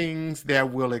 3 things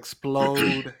that will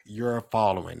explode your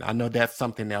following. I know that's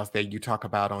something else that you talk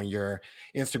about on your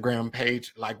Instagram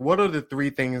page. Like, what are the 3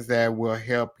 things that will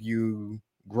help you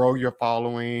grow your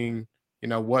following?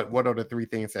 What are the 3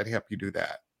 things that help you do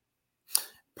that?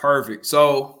 Perfect.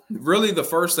 So really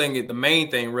the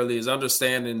main thing really is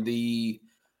understanding the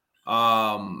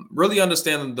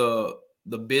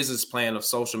business plan of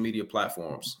social media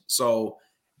platforms. So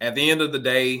at the end of the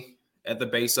day, at the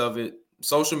base of it,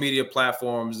 social media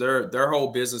platforms, their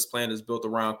whole business plan is built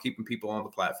around keeping people on the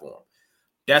platform.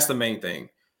 That's the main thing.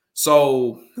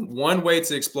 So one way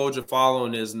to explode your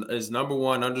following is number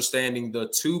one, understanding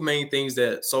the 2 main things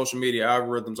that social media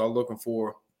algorithms are looking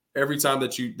for every time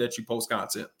that you post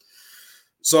content.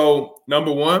 So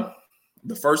number one,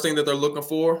 the first thing that they're looking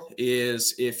for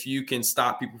is if you can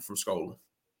stop people from scrolling.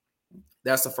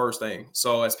 That's the first thing.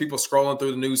 So as people scrolling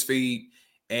through the news feed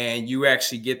and you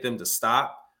actually get them to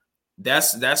stop,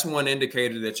 that's one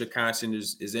indicator that your content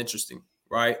is interesting,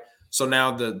 right? So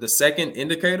now the second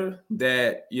indicator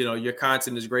that your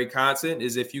content is great content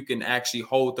is if you can actually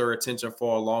hold their attention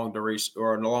for a long duration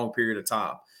or a long period of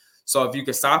time. So if you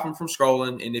can stop them from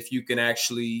scrolling and if you can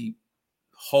actually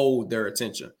hold their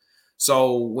attention.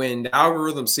 So when the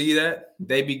algorithms see that,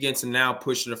 they begin to now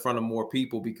push it in front of more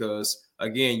people because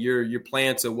again, you're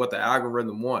playing to what the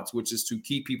algorithm wants, which is to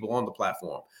keep people on the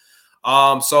platform.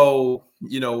 So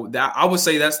that I would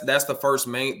say that's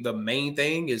the main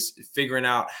thing is figuring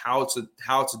out how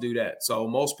to do that. So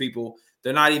most people,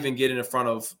 they're not even getting in front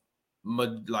of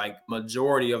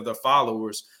majority of their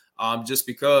followers, just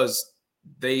because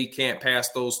they can't pass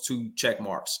those two check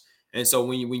marks. And so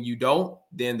when you don't,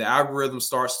 then the algorithm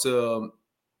starts to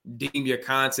deem your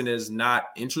content as not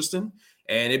interesting,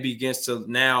 and it begins to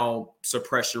now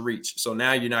suppress your reach. So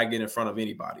now you're not getting in front of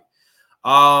anybody.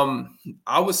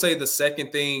 I would say the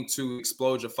second thing to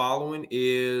explode your following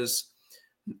is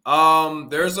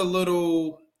there's a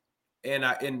little, and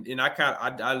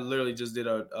I literally just did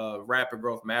a rapid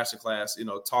growth masterclass,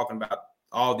 talking about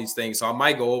all these things. So I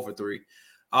might go over three.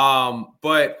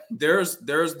 But there's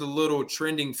the little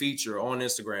trending feature on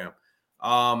Instagram.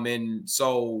 And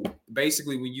so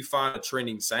basically when you find a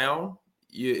trending sound,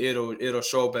 it'll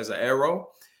show up as an arrow.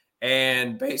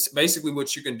 And basically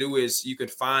what you can do is you could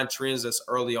find trends that's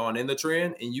early on in the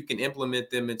trend, and you can implement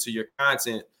them into your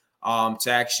content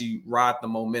to actually ride the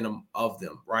momentum of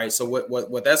them, right? So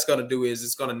what that's going to do is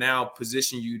it's going to now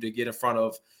position you to get in front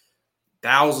of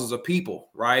thousands of people,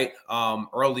 right?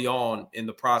 Early on in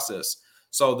the process.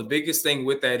 So the biggest thing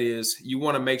with that is you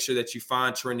want to make sure that you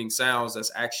find trending sounds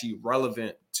that's actually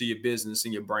relevant to your business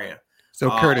and your brand. So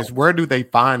Curtis, where do they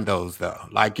find those though?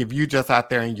 Like if you just out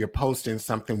there and you're posting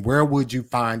something, where would you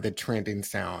find the trending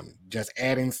sound? Just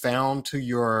adding sound to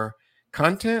your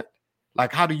content?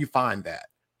 Like how do you find that?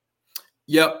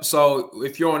 Yep. So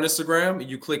if you're on Instagram and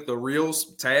you click the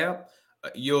Reels tab,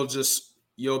 you'll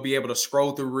be able to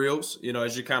scroll through Reels,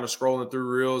 as you're kind of scrolling through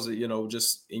Reels,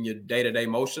 just in your day-to-day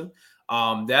motion.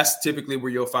 That's typically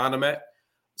where you'll find them at.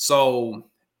 So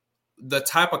the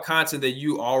type of content that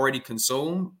you already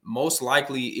consume most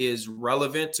likely is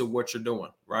relevant to what you're doing,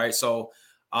 right? So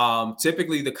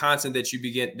typically the content that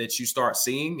you start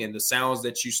seeing and the sounds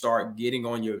that you start getting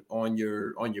on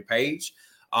your page,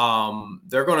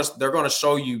 they're gonna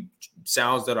show you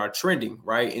sounds that are trending,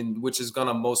 right? And which is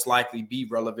gonna most likely be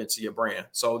relevant to your brand.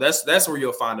 So that's where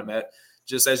you'll find them at.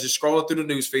 Just as you're scrolling through the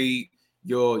news feed,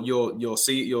 you'll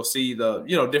see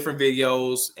the different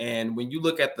videos, and when you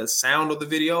look at the sound of the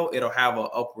video, it'll have an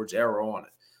upwards arrow on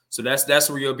it. So that's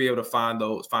where you'll be able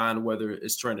to find whether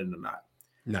it's trending or not.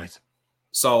 Nice.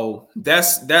 So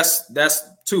that's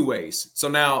two ways. So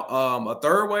now a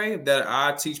third way that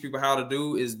I teach people how to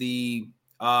do is the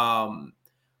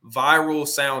viral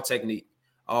sound technique,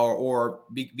 or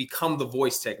become the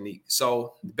voice technique.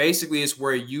 So basically it's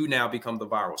where you now become the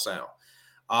viral sound.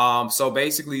 So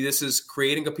basically this is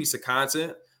creating a piece of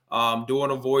content,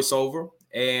 doing a voiceover,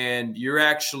 and you're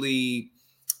actually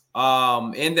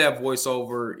in that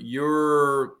voiceover,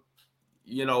 you're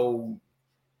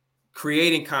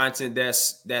creating content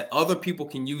that other people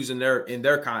can use in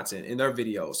their content, in their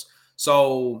videos.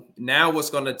 So now what's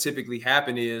going to typically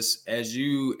happen is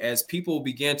as people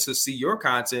begin to see your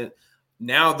content,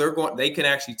 now they can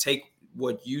actually take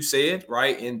what you said,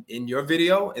 right, in your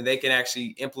video, and they can actually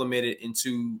implement it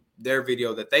into their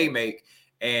video that they make.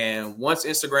 And once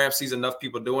Instagram sees enough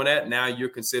people doing that, now you're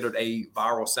considered a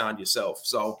viral sound yourself.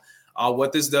 So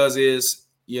what this does is,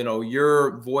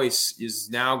 your voice is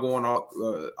now going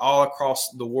all across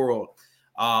the world.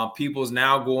 People's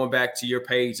now going back to your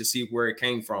page to see where it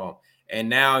came from. And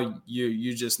now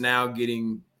you're just now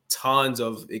getting tons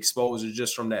of exposure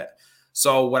just from that.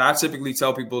 So what I typically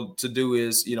tell people to do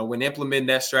is, when implementing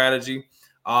that strategy,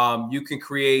 you can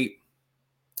create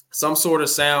some sort of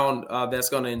sound that's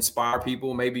going to inspire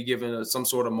people, maybe giving some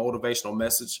sort of motivational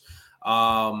message.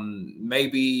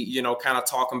 Maybe, kind of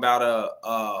talking about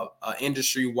a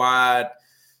industry-wide,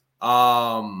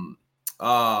 what's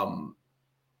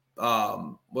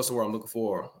the word I'm looking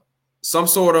for? Some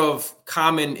sort of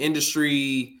common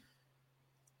industry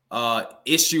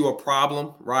issue or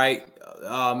problem, right?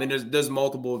 And there's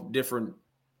multiple different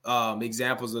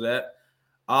examples of that.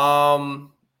 And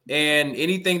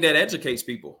anything that educates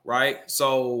people, right?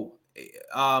 So,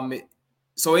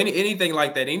 anything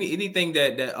like that, anything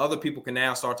that other people can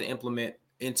now start to implement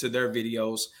into their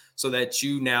videos, so that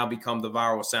you now become the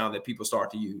viral sound that people start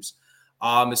to use.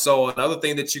 And so another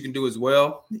thing that you can do as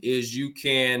well is you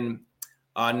can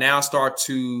now start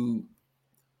to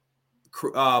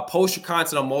post your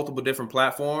content on multiple different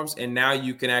platforms, and now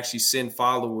you can actually send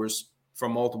followers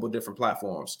from multiple different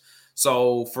platforms.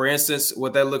 So for instance,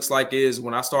 what that looks like is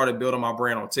when I started building my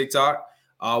brand on TikTok,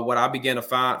 what I began to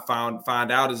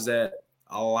find out is that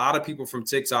a lot of people from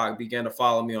TikTok began to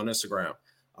follow me on Instagram.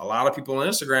 A lot of people on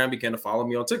Instagram began to follow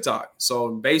me on TikTok. So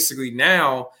basically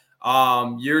now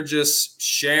You're just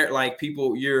sharing, like,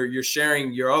 people, you're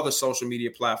sharing your other social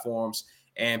media platforms,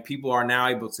 and people are now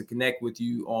able to connect with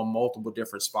you on multiple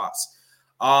different spots.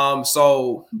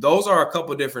 So those are a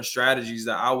couple different strategies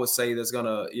that I would say that's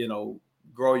gonna,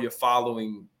 grow your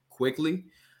following quickly.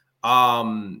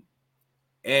 Um,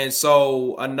 and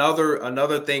so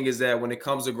another thing is that when it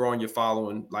comes to growing your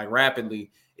following like rapidly,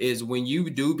 is when you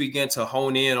do begin to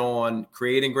hone in on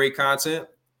creating great content,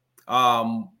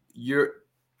 you're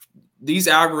these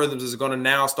algorithms is going to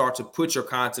now start to put your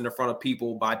content in front of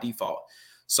people by default.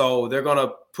 So they're going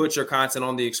to put your content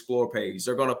on the explore page.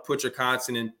 They're going to put your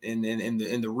content in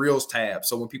the reels tab.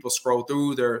 So when people scroll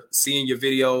through, they're seeing your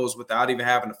videos without even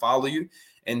having to follow you.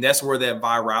 And that's where that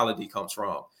virality comes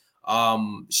from.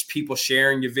 People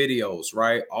sharing your videos,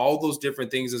 right? All those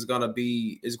different things is going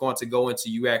to go into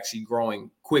you actually growing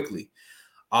quickly.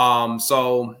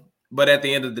 But at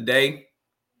the end of the day,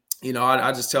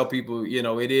 I just tell people,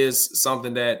 it is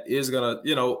something that is going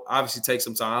to, obviously take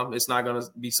some time. It's not going to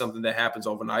be something that happens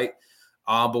overnight.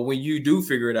 But when you do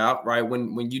figure it out, right,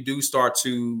 when you do start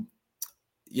to,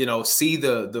 see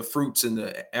the fruits and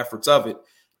the efforts of it,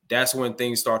 that's when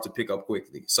things start to pick up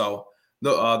quickly. So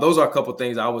those are a couple of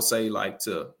things I would say, like,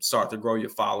 to start to grow your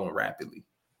following rapidly.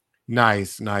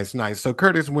 Nice, nice, nice. So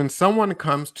Curtis, when someone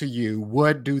comes to you,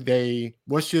 what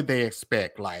should they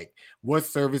expect? Like, what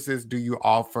services do you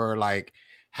offer? Like,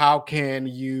 how can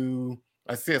you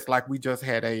assist? Like, we just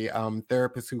had a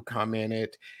therapist who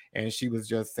commented, and she was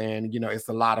just saying, it's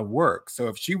a lot of work. So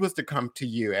if she was to come to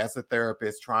you as a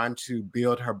therapist trying to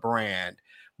build her brand,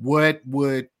 what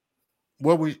would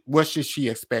what should she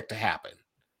expect to happen?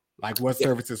 Like, what Yeah.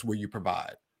 services will you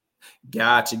provide?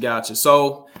 Gotcha.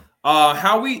 So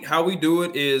how we do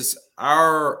it is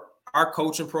our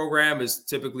coaching program is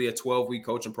typically a 12-week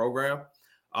coaching program.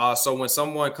 So when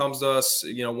someone comes to us,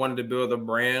 wanting to build a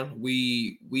brand,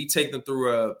 we take them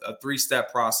through a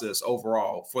 3-step process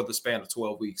overall for the span of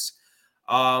 12 weeks.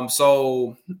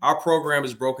 So our program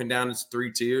is broken down into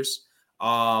 3 tiers.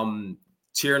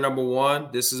 Tier number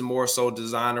 1, this is more so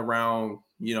designed around,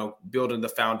 building the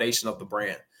foundation of the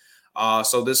brand.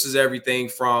 So this is everything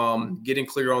from getting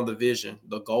clear on the vision,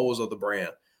 the goals of the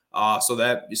brand.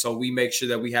 So we make sure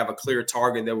that we have a clear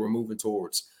target that we're moving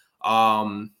towards.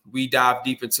 We dive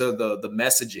deep into the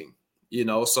messaging.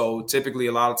 So typically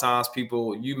a lot of times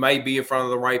you might be in front of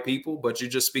the right people, but you're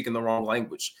just speaking the wrong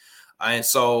language. And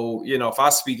so, if I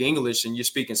speak English and you're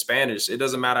speaking Spanish, it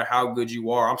doesn't matter how good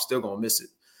you are, I'm still gonna miss it.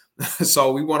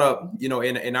 So we want to,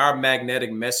 in our magnetic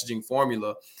messaging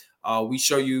formula, we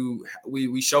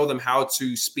show them how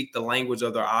to speak the language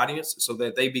of their audience so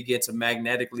that they begin to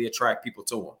magnetically attract people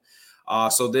to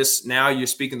them. So this, now you're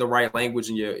speaking the right language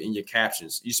in your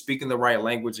captions. You're speaking the right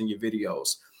language in your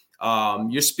videos.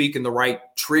 You're speaking the right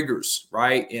triggers,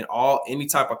 right, in any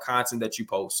type of content that you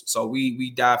post. So we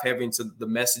dive heavy into the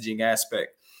messaging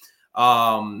aspect,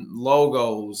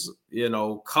 logos,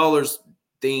 colors,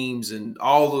 themes, and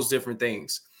all those different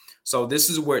things. So this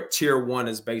is what tier 1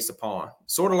 is based upon.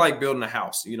 Sort of like building a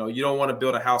house. You don't want to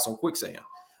build a house on quicksand.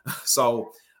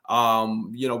 So,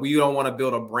 we don't want to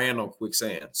build a brand on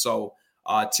quicksand. So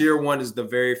tier 1 is the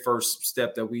very first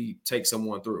step that we take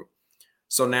someone through.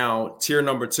 So now tier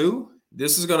number 2,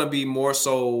 this is going to be more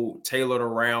so tailored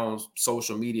around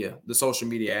social media, the social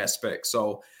media aspect.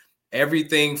 So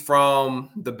everything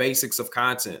from the basics of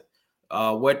content.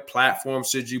 What platform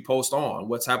should you post on?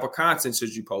 What type of content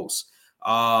should you post?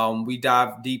 We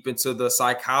dive deep into the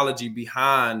psychology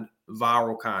behind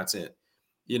viral content.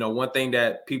 One thing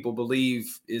that people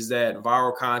believe is that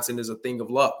viral content is a thing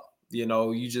of luck.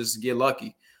 You just get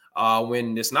lucky,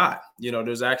 when it's not.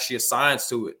 There's actually a science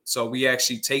to it. So we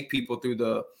actually take people through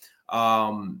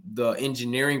the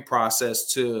engineering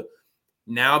process to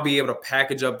now be able to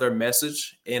package up their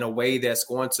message in a way that's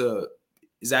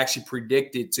is actually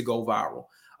predicted to go viral,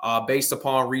 based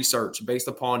upon research, based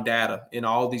upon data, and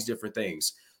all these different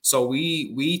things. So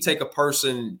we take a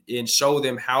person and show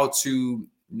them how to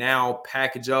now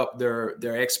package up their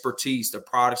expertise, their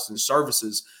products and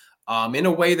services, in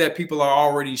a way that people are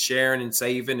already sharing and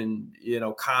saving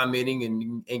and commenting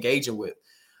and engaging with.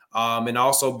 And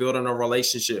also building a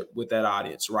relationship with that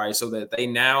audience, right? So that they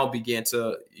now begin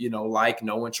to, like,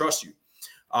 know, and trust you.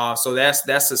 So that's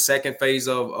the second phase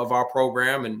of our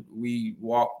program, and we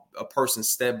walk a person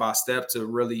step by step to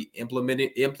really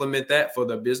implement that for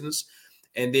their business.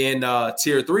 And then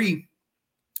tier 3,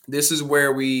 this is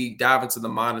where we dive into the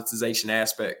monetization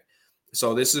aspect.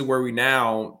 So this is where we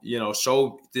now,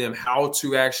 show them how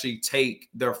to actually take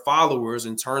their followers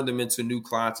and turn them into new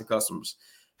clients and customers.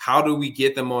 How do we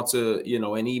get them onto,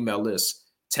 an email list?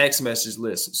 text message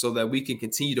list so that we can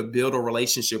continue to build a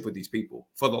relationship with these people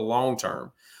for the long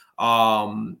term.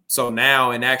 So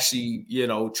now, and actually,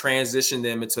 transition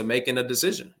them into making a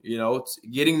decision,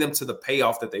 getting them to the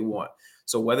payoff that they want.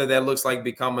 So whether that looks like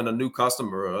becoming a new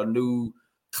customer, a new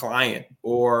client,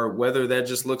 or whether that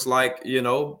just looks like,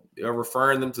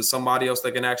 referring them to somebody else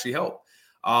that can actually help.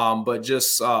 But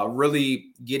just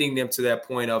really getting them to that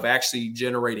point of actually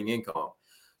generating income.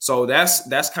 So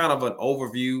that's kind of an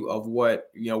overview of what,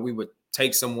 we would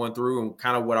take someone through and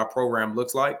kind of what our program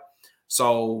looks like.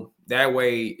 So that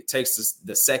way it takes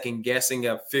the second guessing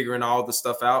of figuring all the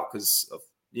stuff out, because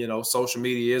social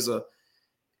media is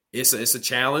it's a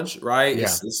challenge, right? Yeah.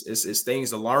 It's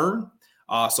things to learn.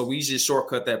 So we just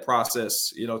shortcut that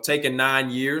process, taking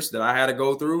 9 years that I had to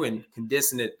go through and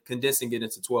condensing it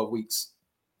into 12 weeks.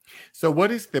 So,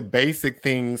 what is the basic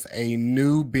things a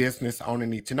new business owner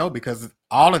need to know? Because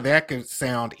all of that can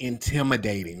sound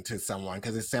intimidating to someone,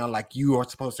 because it sounds like you are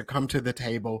supposed to come to the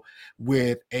table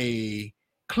with a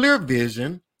clear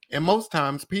vision. And most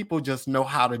times people just know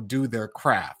how to do their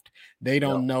craft. They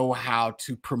don't know how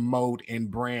to promote and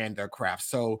brand their craft.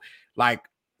 So, like,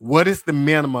 what is the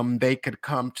minimum they could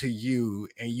come to you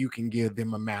and you can give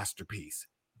them a masterpiece?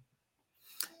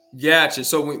 Gotcha.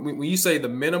 So when you say the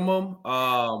minimum,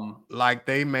 Like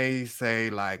they may say,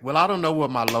 like, well, I don't know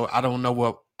what I don't know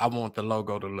what I want the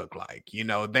logo to look like.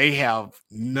 They have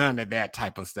none of that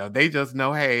type of stuff. They just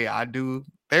know, hey, I do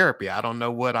therapy. I don't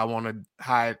know what I want to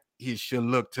how he should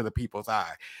look to the people's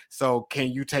eye. So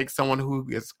can you take someone who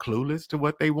is clueless to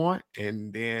what they want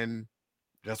and then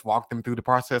just walk them through the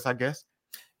process, I guess?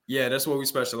 yeah, that's what we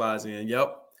specialize in.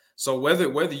 Yep. So whether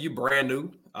you brand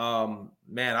new,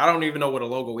 man, I don't even know what a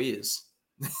logo is.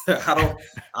 I don't,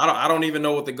 I don't even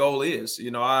know what the goal is.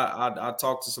 I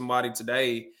talked to somebody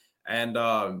today, and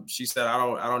she said,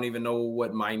 I don't even know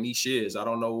what my niche is. I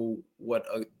don't know what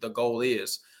the goal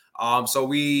is. So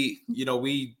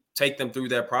we take them through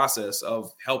that process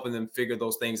of helping them figure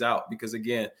those things out, because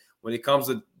again, when it comes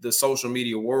to the social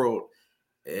media world,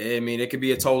 I mean, it could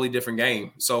be a totally different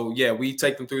game. So yeah, we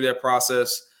take them through that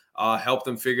process, help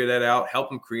them figure that out, help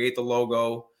them create the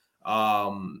logo,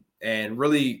 and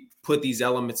really put these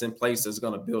elements in place that's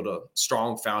going to build a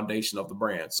strong foundation of the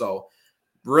brand. So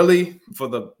really, for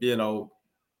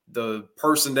the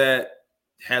person that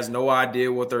has no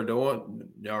idea what they're doing,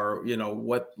 or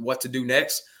what to do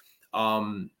next,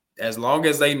 as long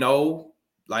as they know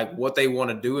like what they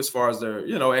want to do as far as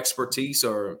their expertise,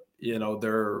 or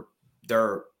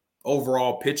their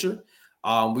overall picture,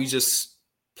 we just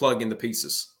plug in the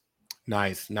pieces.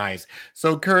 Nice, nice.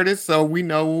 So, Curtis, so we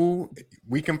know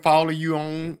we can follow you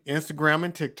on Instagram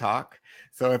and TikTok.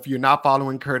 So, if you're not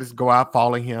following Curtis, go out,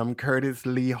 follow him, Curtis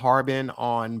Lee Harbin,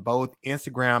 on both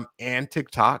Instagram and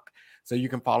TikTok. So, you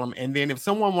can follow him. And then, if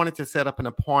someone wanted to set up an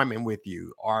appointment with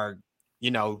you, or,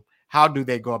 how do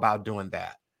they go about doing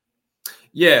that?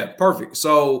 Yeah, perfect.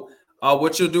 So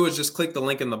what you'll do is just click the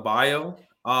link in the bio.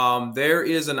 There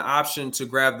is an option to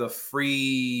grab the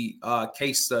free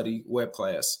case study web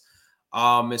class.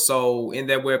 And so in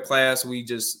that web class,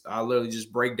 I literally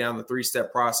just break down the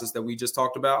 3-step process that we just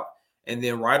talked about. And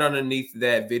then right underneath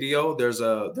that video, there's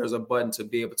a button to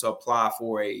be able to apply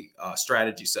for a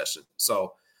strategy session.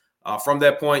 So from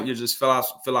that point, you just fill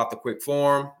out the quick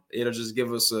form. It'll just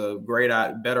give us a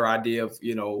better idea of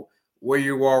where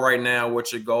you are right now,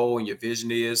 what your goal and your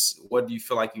vision is, what do you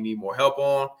feel like you need more help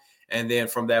on, and then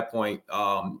from that point,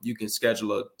 you can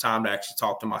schedule a time to actually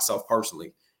talk to myself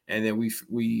personally, and then we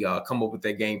come up with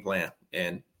that game plan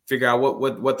and figure out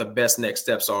what the best next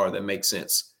steps are that make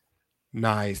sense.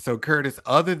 Nice. So, Curtis,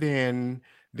 other than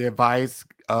the advice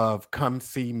of come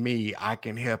see me, I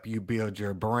can help you build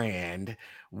your brand,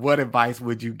 what advice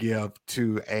would you give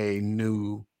to a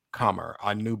newcomer,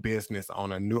 a new business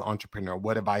owner, a new entrepreneur?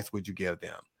 What advice would you give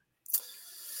them?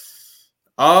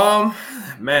 Um,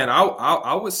 Man,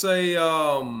 I would say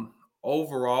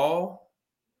overall,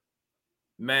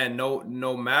 man,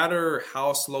 no matter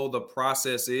how slow the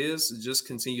process is, just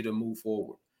continue to move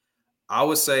forward. I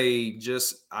would say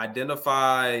just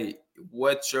identify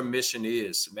what your mission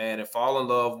is, man, and fall in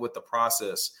love with the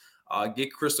process.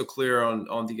 Get crystal clear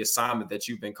on the assignment that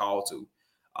you've been called to.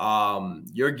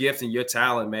 Your gift and your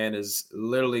talent, man, is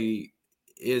the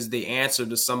answer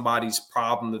to somebody's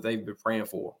problem that they've been praying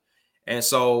for. And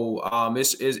so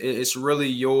it's really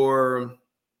your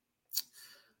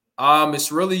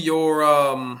it's really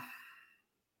your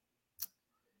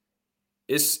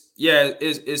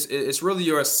it's really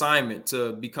your assignment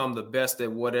to become the best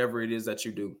at whatever it is that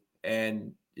you do.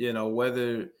 And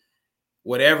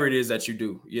whatever it is that you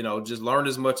do, just learn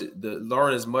as much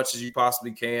as you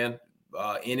possibly can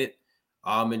in it.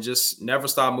 and just never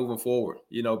stop moving forward,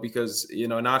 because,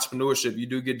 in entrepreneurship, you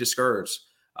do get discouraged.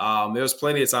 There's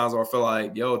plenty of times where I feel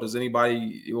like, yo,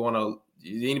 anybody going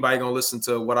to listen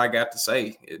to what I got to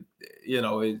say?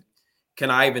 Can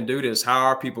I even do this? How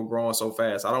are people growing so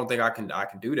fast? I don't think I can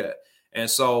do that. And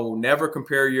so never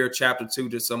compare your chapter 2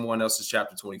 to someone else's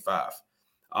chapter 25.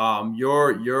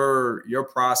 Your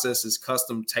process is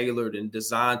custom tailored and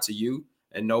designed to you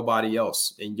and nobody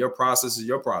else. And your process is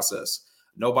your process.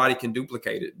 Nobody can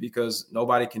duplicate it because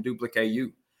nobody can duplicate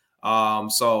you.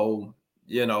 So,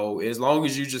 as long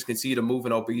as you just continue to move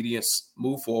in obedience,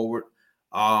 move forward,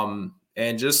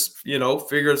 and just,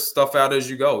 figure stuff out as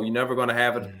you go. You're never going to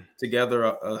have it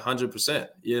together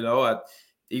 100%.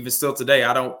 Even still today,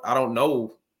 I don't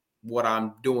know what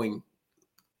I'm doing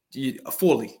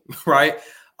fully, right?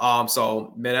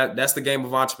 So man, that's the game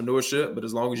of entrepreneurship. But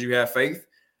as long as you have faith,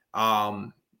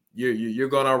 you're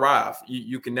going to arrive.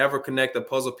 You can never connect the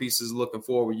puzzle pieces looking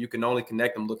forward. You can only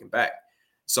connect them looking back.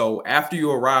 So after you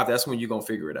arrive, that's when you're going to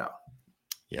figure it out.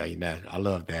 Yeah, I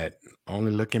love that.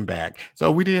 Only looking back.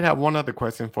 So we did have one other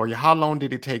question for you. How long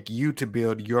did it take you to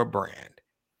build your brand?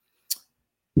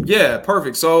 Yeah,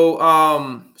 perfect. So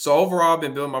overall, I've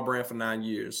been building my brand for 9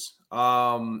 years.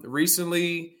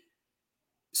 Recently,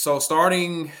 so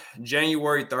starting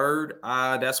January 3rd,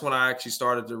 that's when I actually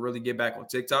started to really get back on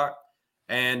TikTok.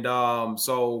 And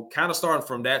so kind of starting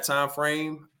from that time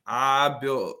frame, I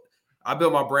built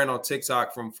my brand on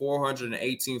TikTok from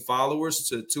 418 followers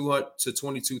to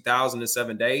 22,000 in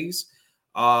 7 days.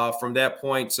 From that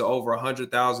point to over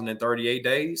 100,000 in 38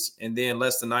 days, and then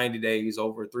less than 90 days,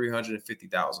 over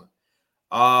 350,000.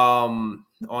 On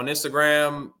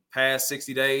Instagram, past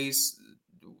 60 days,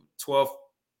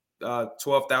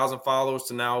 12,000 followers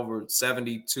to now over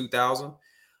 72,000.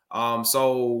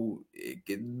 So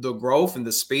the growth and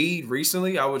the speed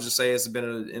recently, I would just say it's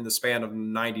been in the span of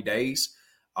 90 days.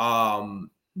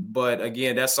 But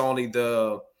again, that's only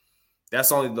the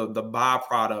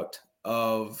byproduct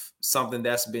of something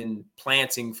that's been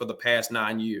planting for the past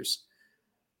 9 years.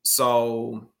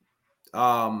 So,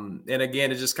 and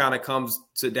again, it just kind of comes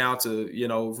down to,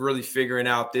 really figuring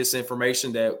out this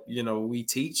information that, we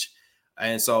teach.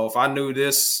 And so if I knew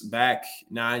this back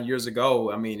 9 years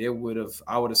ago, I mean, I would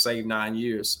have saved 9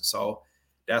 years. So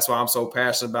that's why I'm so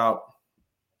passionate about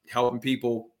helping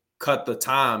people cut the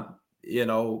time,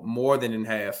 more than in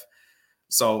half.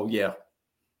 So, yeah.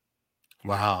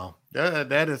 Wow.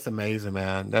 That is amazing,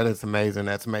 man. That is amazing.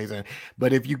 That's amazing.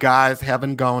 But if you guys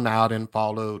haven't gone out and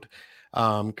followed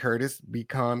Curtis,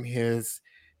 become his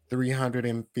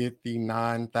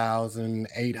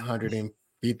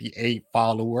 359,858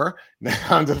 follower.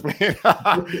 I'm just playing.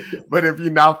 But if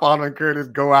you're not following Curtis,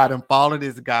 go out and follow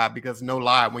this guy, because no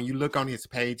lie, when you look on his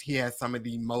page, he has some of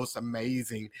the most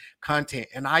amazing content.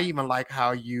 And I even like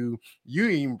how you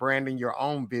even branding your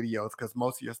own videos, because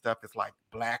most of your stuff is like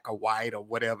black or white or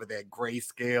whatever, that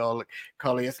grayscale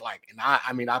color. It's like, and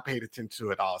I mean, I paid attention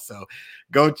to it all. So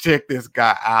go check this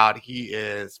guy out. He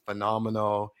is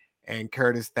phenomenal. And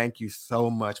Curtis, thank you so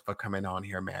much for coming on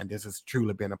here, man. This has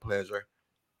truly been a pleasure.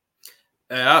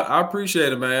 Hey, I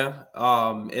appreciate it, man.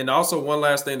 And also one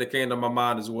last thing that came to my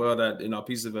mind as well, that,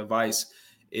 piece of advice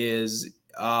is,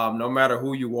 no matter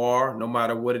who you are, no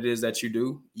matter what it is that you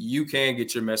do, you can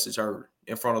get your message heard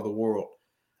in front of the world.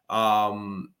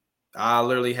 I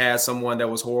literally had someone that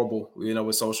was horrible,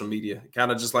 with social media, kind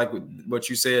of just like what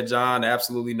you said, John,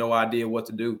 absolutely no idea what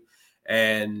to do.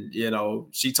 And,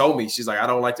 she told me, she's like, I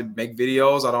don't like to make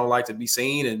videos. I don't like to be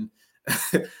seen. And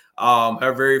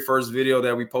her very first video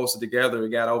that we posted together, it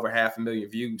got over 500,000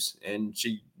 views, and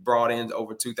she brought in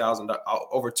over 2,000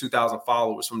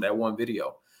 followers from that one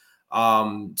video.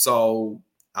 So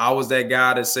I was that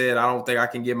guy that said, I don't think I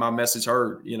can get my message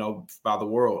heard, by the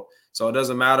world. So it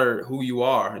doesn't matter who you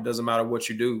are. It doesn't matter what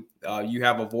you do. You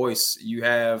have a voice. You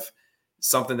have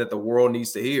something that the world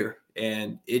needs to hear.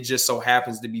 And it just so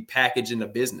happens to be packaged in a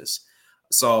business.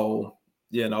 So,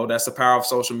 that's the power of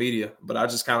social media. But I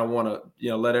just kind of want to,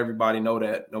 let everybody know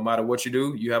that no matter what you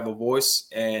do, you have a voice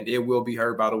and it will be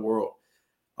heard by the world.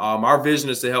 Our vision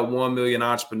is to help 1 million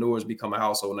entrepreneurs become a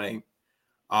household name.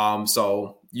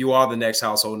 So you are the next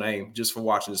household name just for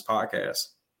watching this podcast.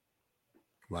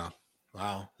 Wow.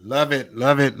 Love it.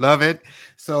 Love it. Love it.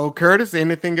 So Curtis,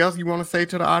 anything else you want to say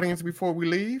to the audience before we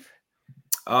leave?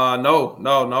 No,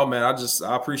 man.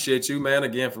 I appreciate you, man,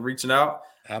 again, for reaching out.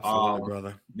 Absolutely,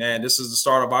 brother. Man, this is the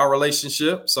start of our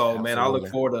relationship. So, absolutely, man, I look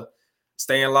forward to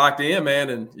staying locked in,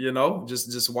 man, and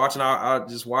just watching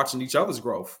watching each other's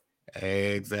growth.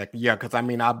 Exactly. Yeah, because I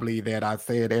mean, I believe that. I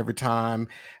say it every time.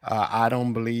 I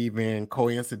don't believe in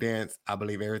coincidence. I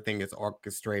believe everything is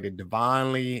orchestrated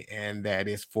divinely and that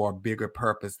is for a bigger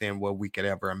purpose than what we could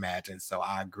ever imagine. So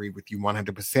I agree with you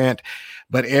 100%.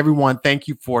 But everyone, thank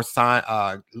you for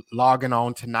logging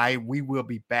on tonight. We will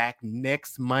be back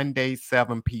next Monday,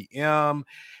 7 p.m.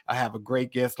 I have a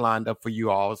great guest lined up for you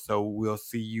all. So we'll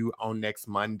see you on next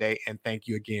Monday. And thank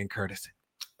you again, Curtis.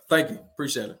 Thank you.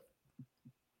 Appreciate it.